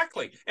you.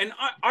 Exactly. And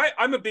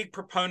I'm a big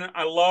proponent.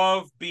 I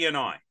love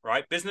BNI,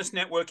 right? Business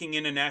Networking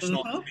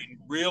International has been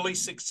really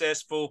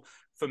successful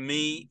for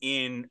me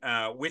in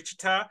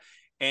Wichita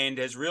and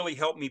has really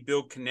helped me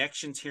build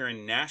connections here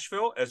in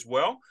Nashville as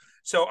well.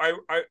 So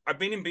I've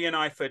been in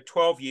BNI for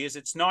 12 years.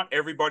 It's not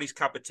everybody's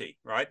cup of tea,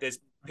 right? There's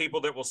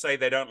people that will say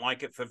they don't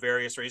like it for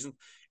various reasons,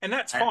 and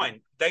that's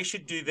fine. They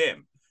should do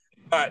them.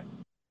 But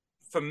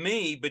for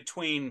me,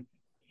 between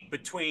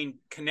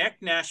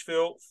Connect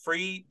Nashville,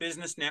 free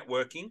business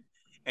networking,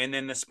 and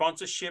then the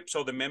sponsorships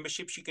or the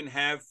memberships you can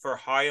have for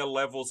higher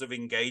levels of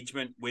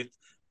engagement with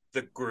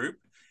the group.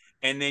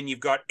 And then you've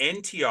got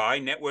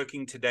NTI,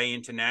 Networking Today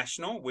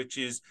International, which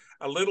is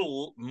a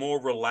little more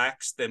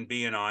relaxed than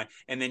BNI.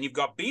 And then you've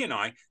got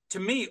BNI. To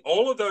me,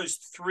 all of those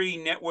three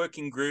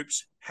networking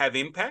groups have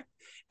impact.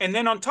 And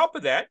then on top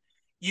of that,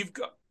 you've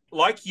got,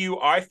 like you,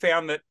 I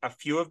found that a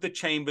few of the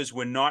chambers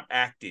were not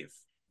active.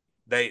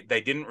 They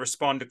didn't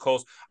respond to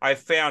calls. I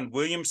found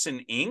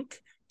Williamson Inc.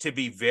 to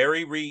be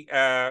very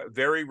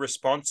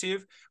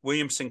responsive,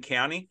 Williamson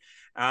County.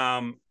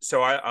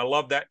 So I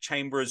love that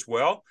chamber as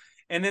well.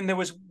 And then there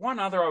was one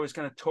other I was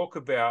going to talk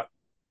about.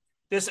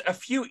 There's a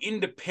few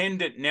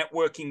independent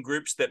networking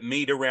groups that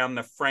meet around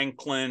the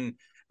Franklin,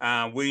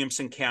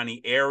 Williamson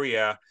County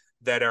area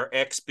that are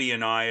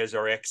ex-BNIers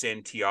or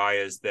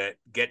ex-NTIers that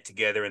get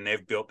together and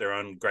they've built their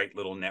own great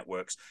little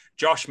networks.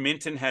 Josh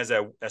Minton has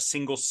a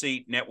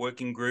single-seat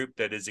networking group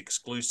that is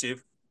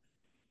exclusive.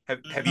 Have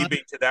you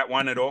been to that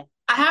one at all?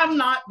 I have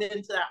not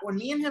been to that one.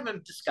 Me and him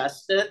have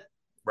discussed it.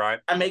 Right.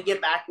 I may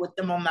get back with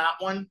them on that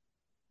one.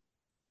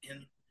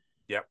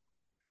 Yep.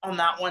 On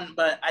that one,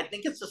 but I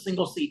think it's a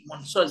single-seat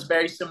one, so it's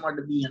very similar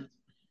to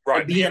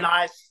right.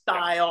 BNI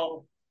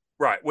style.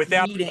 Right,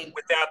 without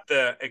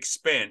the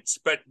expense,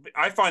 but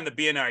I find the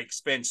BNI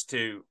expense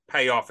to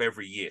pay off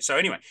every year. So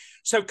anyway,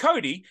 so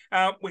Cody,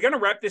 we're going to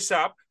wrap this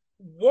up.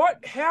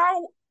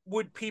 How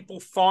would people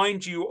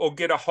find you or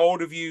get a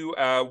hold of you?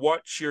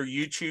 Watch your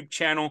YouTube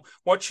channel.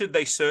 What should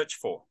they search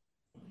for?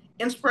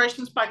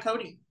 Inspirations by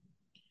Cody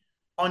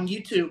on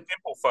YouTube.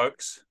 Simple,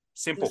 folks.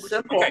 Simple.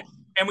 Simple. Okay,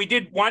 and we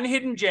did one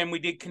hidden gem. We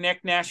did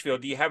Connect Nashville.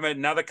 Do you have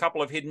another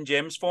couple of hidden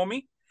gems for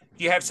me?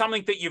 Do you have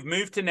something that you've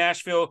moved to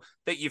Nashville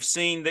that you've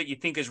seen that you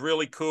think is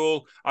really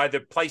cool, either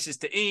places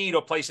to eat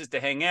or places to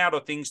hang out or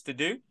things to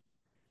do?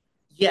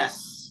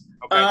 Yes.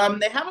 Okay.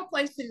 They have a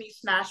place in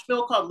East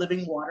Nashville called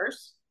Living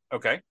Waters.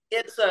 Okay.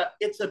 It's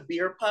a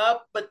beer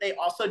pub, but they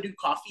also do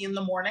coffee in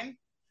the morning.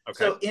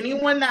 Okay. So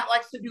anyone that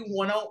likes to do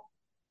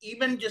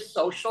even just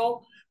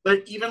social,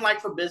 but even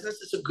like for business,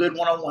 it's a good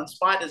one-on-one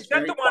spot. It's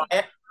very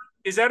quiet.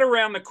 Is that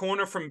around the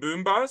corner from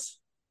Boom Bars?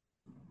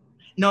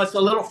 No, it's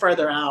a little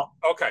further out.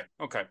 Okay.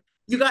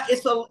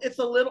 It's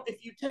a little,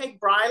 if you take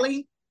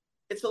Briley,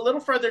 it's a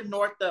little further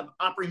north of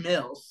Opry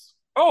Mills.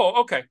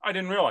 Oh, okay. I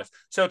didn't realize.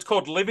 So it's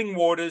called Living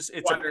Waters.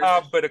 It's a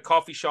pub, but a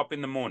coffee shop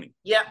in the morning.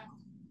 Yep.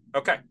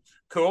 Okay,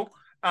 cool.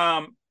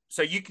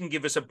 So you can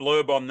give us a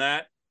blurb on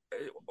that.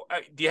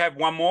 Do you have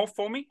one more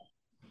for me?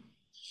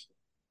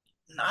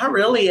 Not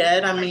really,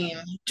 Ed. I mean,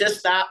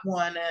 just that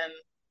one, and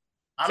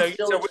I'm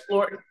still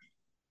exploring.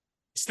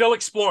 Still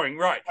exploring,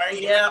 right?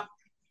 Yeah.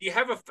 You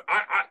have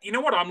you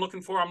know what I'm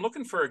looking for? I'm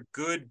looking for a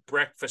good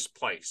breakfast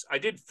place. I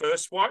did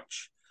First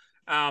Watch,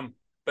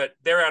 but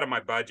they're out of my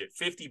budget.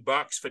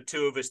 $50 for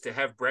two of us to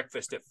have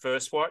breakfast at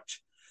First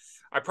Watch.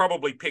 I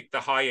probably picked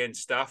the high-end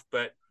stuff,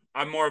 but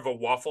I'm more of a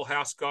Waffle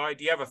House guy.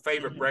 Do you have a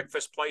favorite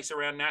breakfast place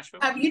around Nashville?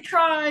 Have you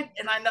tried,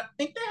 and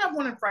think they have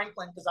one in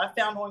Franklin because I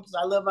found one because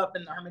I live up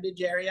in the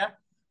Hermitage area.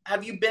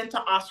 Have you been to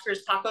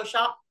Oscar's Taco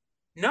Shop?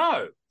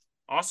 No.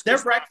 Their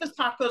breakfast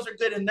tacos are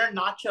good, and their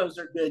nachos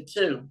are good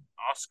too.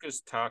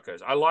 Oscar's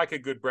Tacos. I like a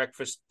good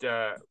breakfast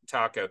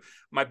taco.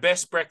 My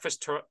best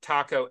breakfast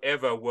taco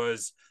ever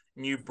was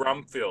New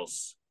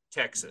Braunfels,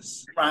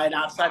 Texas. Right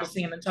outside of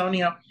San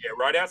Antonio. Yeah,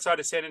 right outside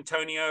of San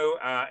Antonio.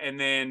 And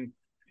then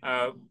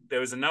there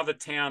was another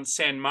town,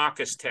 San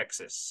Marcos,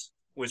 Texas,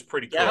 was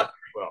pretty cool as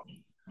well.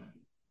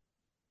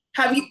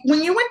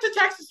 When you went to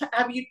Texas,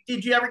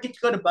 did you ever get to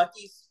go to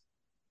Buc-ee's?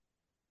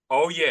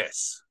 Oh,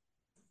 yes.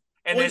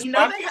 And there's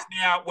Buc-ee's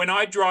now. When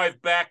I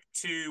drive back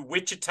to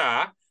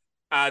Wichita,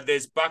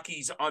 there's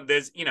Buc-ee's on.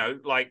 There's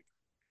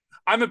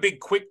I'm a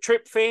big Quick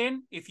Trip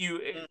fan.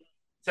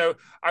 So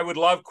I would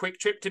love Quick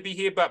Trip to be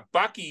here, but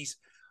Buc-ee's.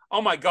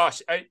 Oh my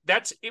gosh,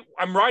 that's it.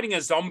 I'm writing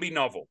a zombie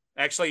novel.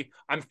 Actually,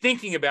 I'm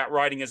thinking about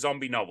writing a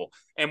zombie novel,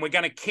 and we're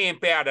going to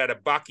camp out at a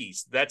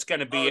Buc-ee's. That's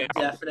going to be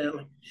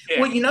definitely. Yeah.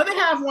 Well, they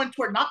have one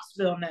toward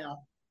Knoxville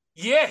now.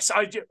 Yes,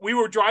 we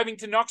were driving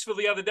to Knoxville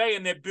the other day,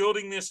 and they're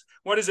building this.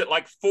 What is it,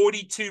 like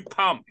 42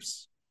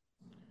 pumps?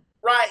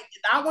 Right,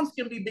 that one's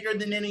going to be bigger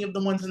than any of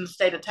the ones in the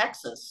state of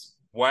Texas.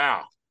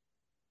 Wow,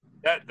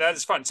 that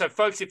is fun. So,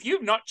 folks, if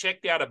you've not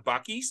checked out a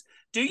Buc-ee's,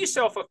 do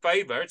yourself a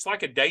favor. It's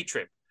like a day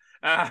trip.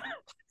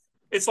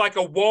 It's like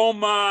a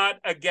Walmart,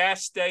 a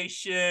gas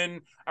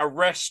station, a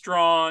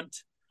restaurant.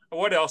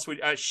 What else?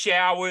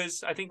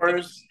 Showers. I think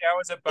showers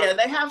are. Yeah,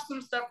 they have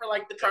some stuff for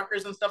like the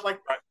truckers and stuff like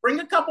that. Right. Bring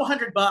a couple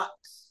 $100.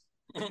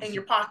 in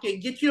your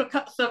pocket. Get you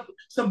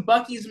some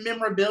Buc-ee's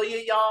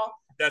memorabilia, y'all.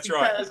 That's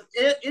right. Because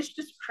it's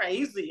just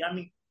crazy. I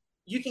mean,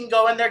 you can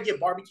go in there, get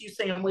barbecue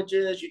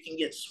sandwiches. You can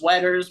get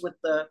sweaters with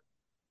the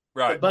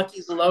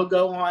Buc-ee's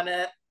logo on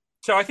it.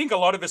 So I think a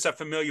lot of us are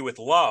familiar with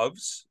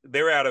Love's.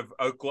 They're out of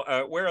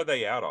Oklahoma. Where are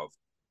they out of?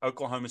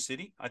 Oklahoma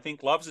City. I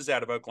think Love's is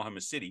out of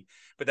Oklahoma City,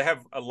 but they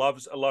have a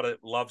lot of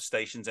Love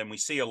stations, and we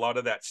see a lot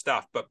of that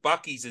stuff. But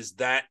Buc-ee's is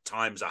that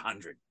times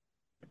 100.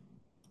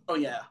 Oh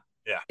yeah,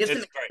 yeah. It's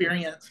an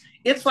experience.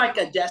 Great. It's like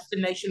a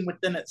destination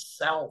within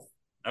itself.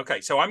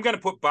 Okay, so I'm going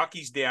to put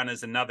Buc-ee's down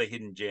as another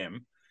hidden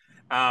gem.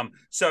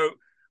 So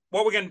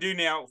what we're going to do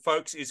now,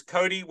 folks, is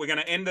Cody, we're going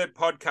to end the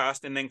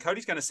podcast, and then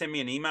Cody's going to send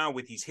me an email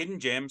with his hidden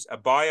gems, a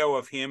bio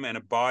of him and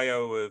a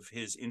bio of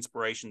his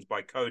inspirations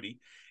by Cody.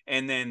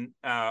 And then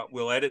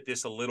we'll edit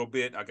this a little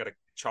bit. I got to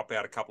chop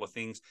out a couple of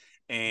things,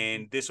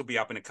 and this will be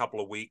up in a couple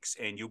of weeks,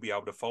 and you'll be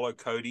able to follow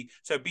Cody.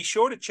 So be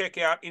sure to check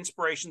out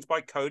Inspirations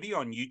by Cody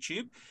on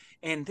YouTube.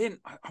 And then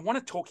I want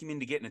to talk him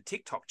into getting a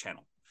TikTok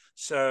channel.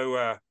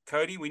 So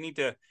Cody,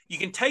 you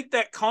can take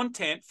that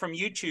content from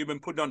YouTube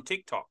and put it on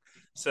TikTok.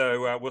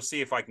 So we'll see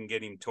if I can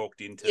get him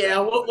talked into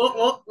that. We'll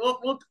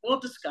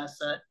discuss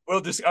it. We'll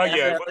discuss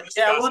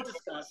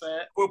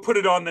it. We'll put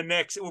it on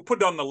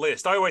the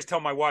list. I always tell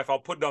my wife I'll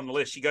put it on the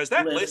list. She goes,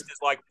 that list is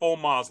like 4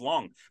 miles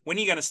long. When are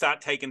you going to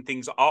start taking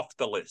things off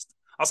the list?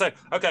 I'll say,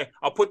 okay,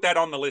 I'll put that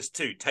on the list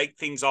too. Take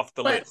things off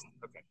the list.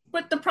 Okay.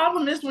 But the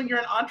problem is when you're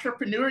an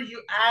entrepreneur,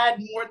 you add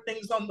more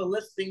things on the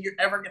list than you're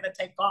ever going to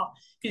take off,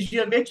 because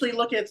you eventually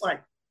look at it's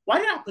like, why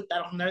did I put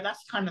that on there?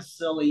 That's kind of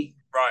silly.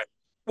 Right.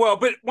 Well,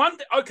 but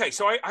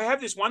so I have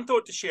this one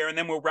thought to share, and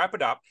then we'll wrap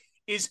it up,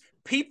 is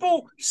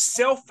people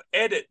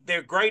self-edit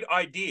their great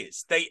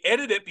ideas. They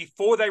edit it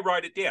before they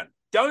write it down.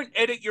 Don't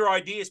edit your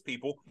ideas,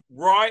 people.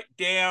 Write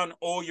down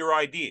all your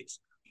ideas.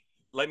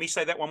 Let me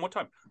say that one more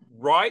time.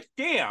 Write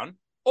down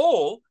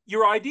all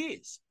your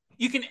ideas.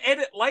 You can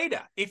edit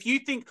later. If you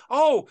think,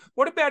 oh,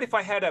 what about if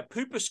I had a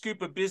pooper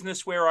scooper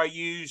business where I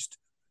used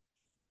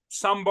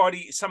some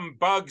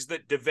bugs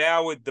that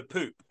devoured the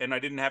poop and I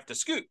didn't have to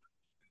scoop?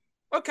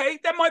 Okay,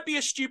 that might be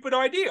a stupid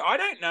idea. I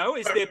don't know.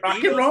 Is there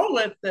rock and roll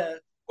with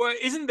it? Well,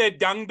 isn't there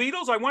dung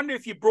beetles? I wonder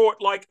if you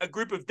brought like a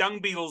group of dung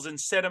beetles and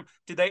set them.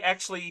 Did they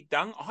actually eat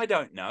dung? I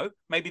don't know.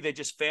 Maybe they're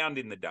just found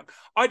in the dung.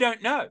 I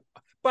don't know.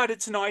 But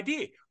it's an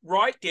idea.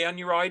 Write down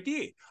your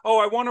idea. Oh,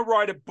 I want to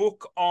write a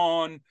book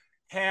on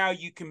how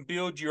you can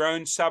build your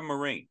own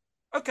submarine.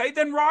 Okay,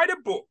 then write a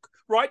book.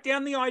 Write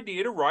down the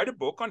idea to write a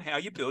book on how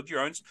you build your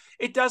own.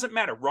 It doesn't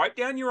matter. Write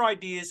down your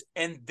ideas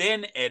and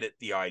then edit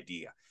the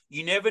idea.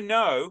 You never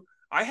know.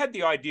 I had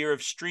the idea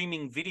of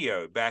streaming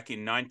video back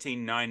in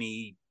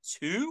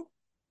 1992.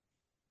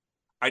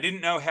 I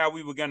didn't know how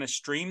we were going to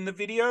stream the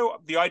video.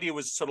 The idea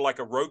was sort of like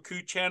a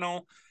Roku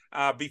channel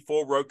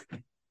before Roku.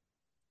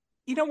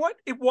 You know what?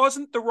 It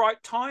wasn't the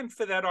right time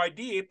for that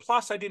idea.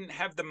 Plus, I didn't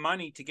have the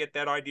money to get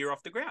that idea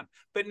off the ground.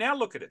 But now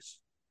look at us.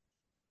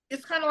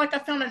 It's kind of like I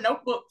found a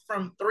notebook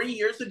from 3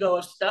 years ago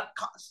of stuff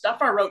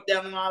I wrote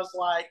down, and I was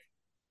like,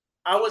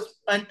 I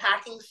was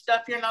unpacking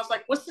stuff here, and I was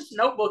like, what's this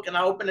notebook? And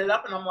I opened it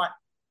up, and I'm like,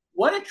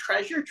 what a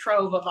treasure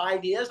trove of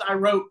ideas I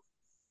wrote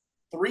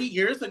 3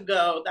 years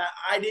ago that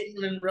I didn't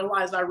even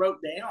realize I wrote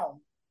down.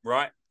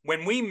 Right.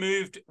 When we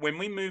moved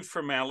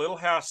from our little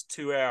house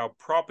to our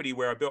property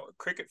where I built a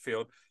cricket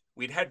field,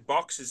 we'd had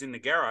boxes in the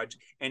garage.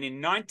 And in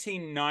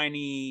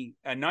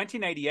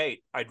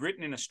 1988, I'd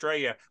written in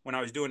Australia, when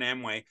I was doing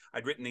Amway,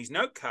 I'd written these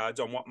note cards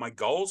on what my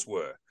goals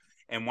were.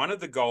 And one of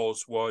the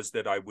goals was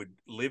that I would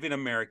live in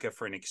America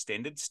for an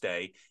extended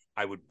stay.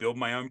 I would build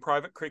my own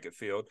private cricket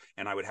field,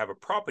 and I would have a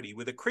property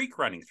with a creek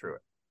running through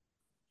it.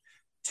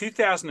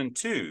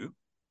 2002,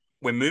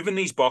 we're moving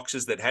these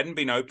boxes that hadn't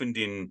been opened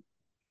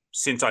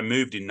since I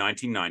moved in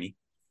 1990.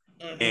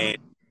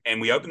 Mm-hmm. And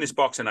we open this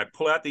box, and I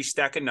pull out these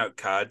stack of note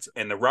cards,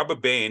 and the rubber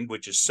band,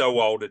 which is so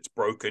old it's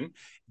broken,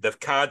 the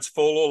cards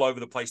fall all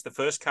over the place. The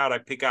first card I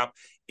pick up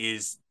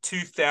is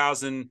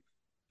 2000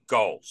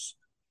 goals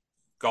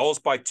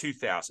by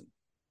 2000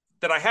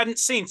 that I hadn't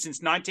seen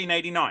since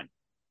 1989.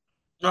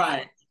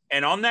 Right.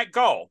 And on that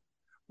goal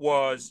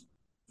was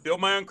build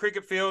my own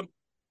cricket field,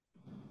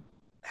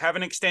 have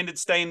an extended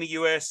stay in the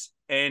US,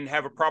 and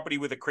have a property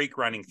with a creek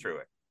running through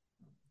it.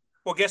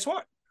 Well, guess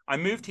what? I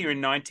moved here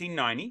in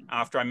 1990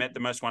 after I met the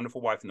most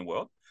wonderful wife in the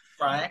world.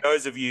 Right.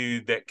 Those of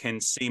you that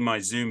can see my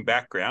Zoom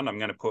background, I'm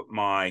going to put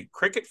my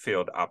cricket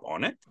field up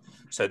on it.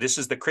 So this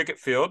is the cricket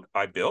field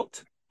I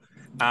built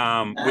with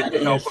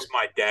the help of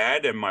my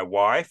dad and my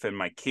wife and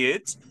my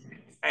kids.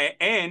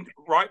 And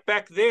right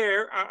back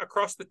there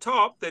across the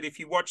top, that if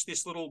you watch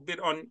this little bit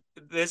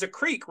there's a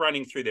creek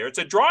running through there. It's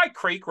a dry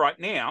creek right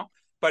now,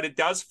 but it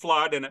does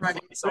flood and it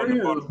floods on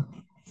the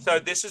bottom. So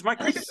this is my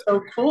cricket. That's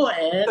so cool,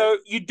 Ed. So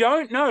you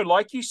don't know,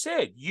 like you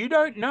said, you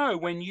don't know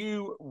when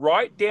you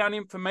write down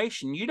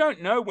information, you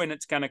don't know when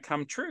it's going to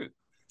come true.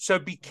 So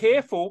be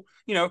careful.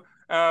 You know,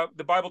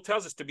 the Bible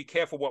tells us to be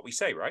careful what we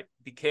say, right?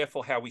 Be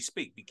careful how we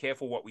speak. Be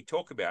careful what we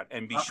talk about,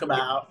 and be sure we're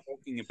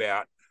talking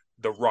about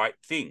the right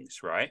things,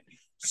 right?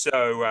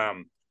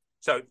 So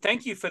So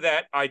thank you for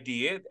that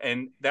idea,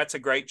 and that's a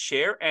great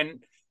share.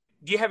 And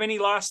do you have any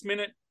last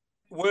minute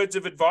words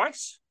of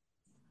advice?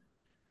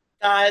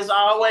 Guys,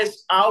 I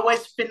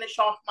always finish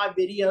off my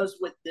videos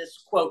with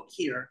this quote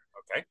here.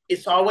 Okay.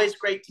 It's always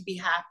great to be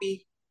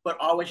happy, but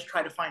always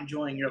try to find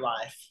joy in your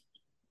life.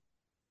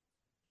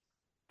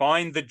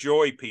 Find the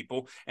joy,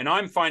 people. And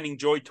I'm finding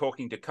joy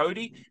talking to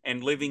Cody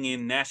and living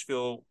in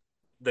Nashville,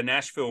 the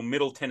Nashville,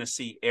 Middle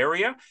Tennessee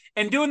area,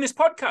 and doing this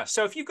podcast.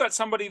 So if you've got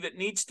somebody that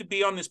needs to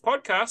be on this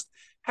podcast,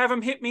 have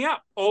them hit me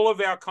up. All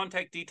of our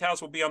contact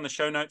details will be on the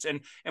show notes.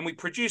 And we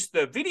produce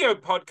the video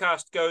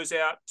podcast, goes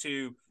out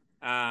to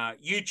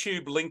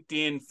YouTube,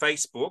 LinkedIn,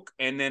 Facebook,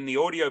 and then the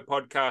audio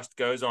podcast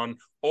goes on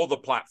all the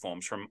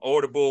platforms from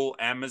Audible,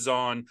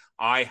 Amazon,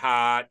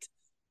 iHeart,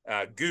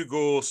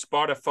 Google,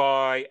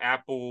 Spotify,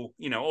 Apple,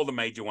 all the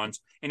major ones.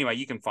 Anyway,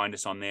 you can find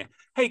us on there.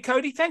 Hey,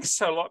 Cody, thanks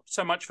so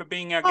much for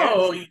being our guest.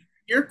 Oh,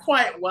 you're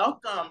quite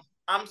welcome.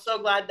 I'm so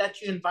glad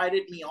that you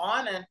invited me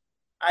on, and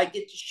I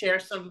get to share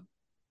some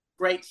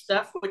great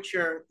stuff with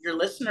your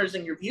listeners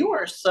and your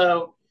viewers.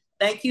 So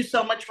thank you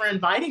so much for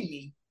inviting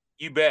me.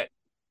 You bet.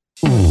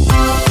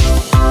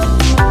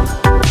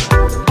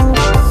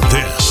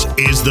 This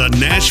is the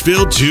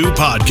Nashville 2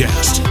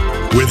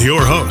 podcast with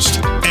your host,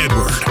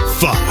 Edward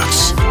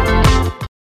Fox.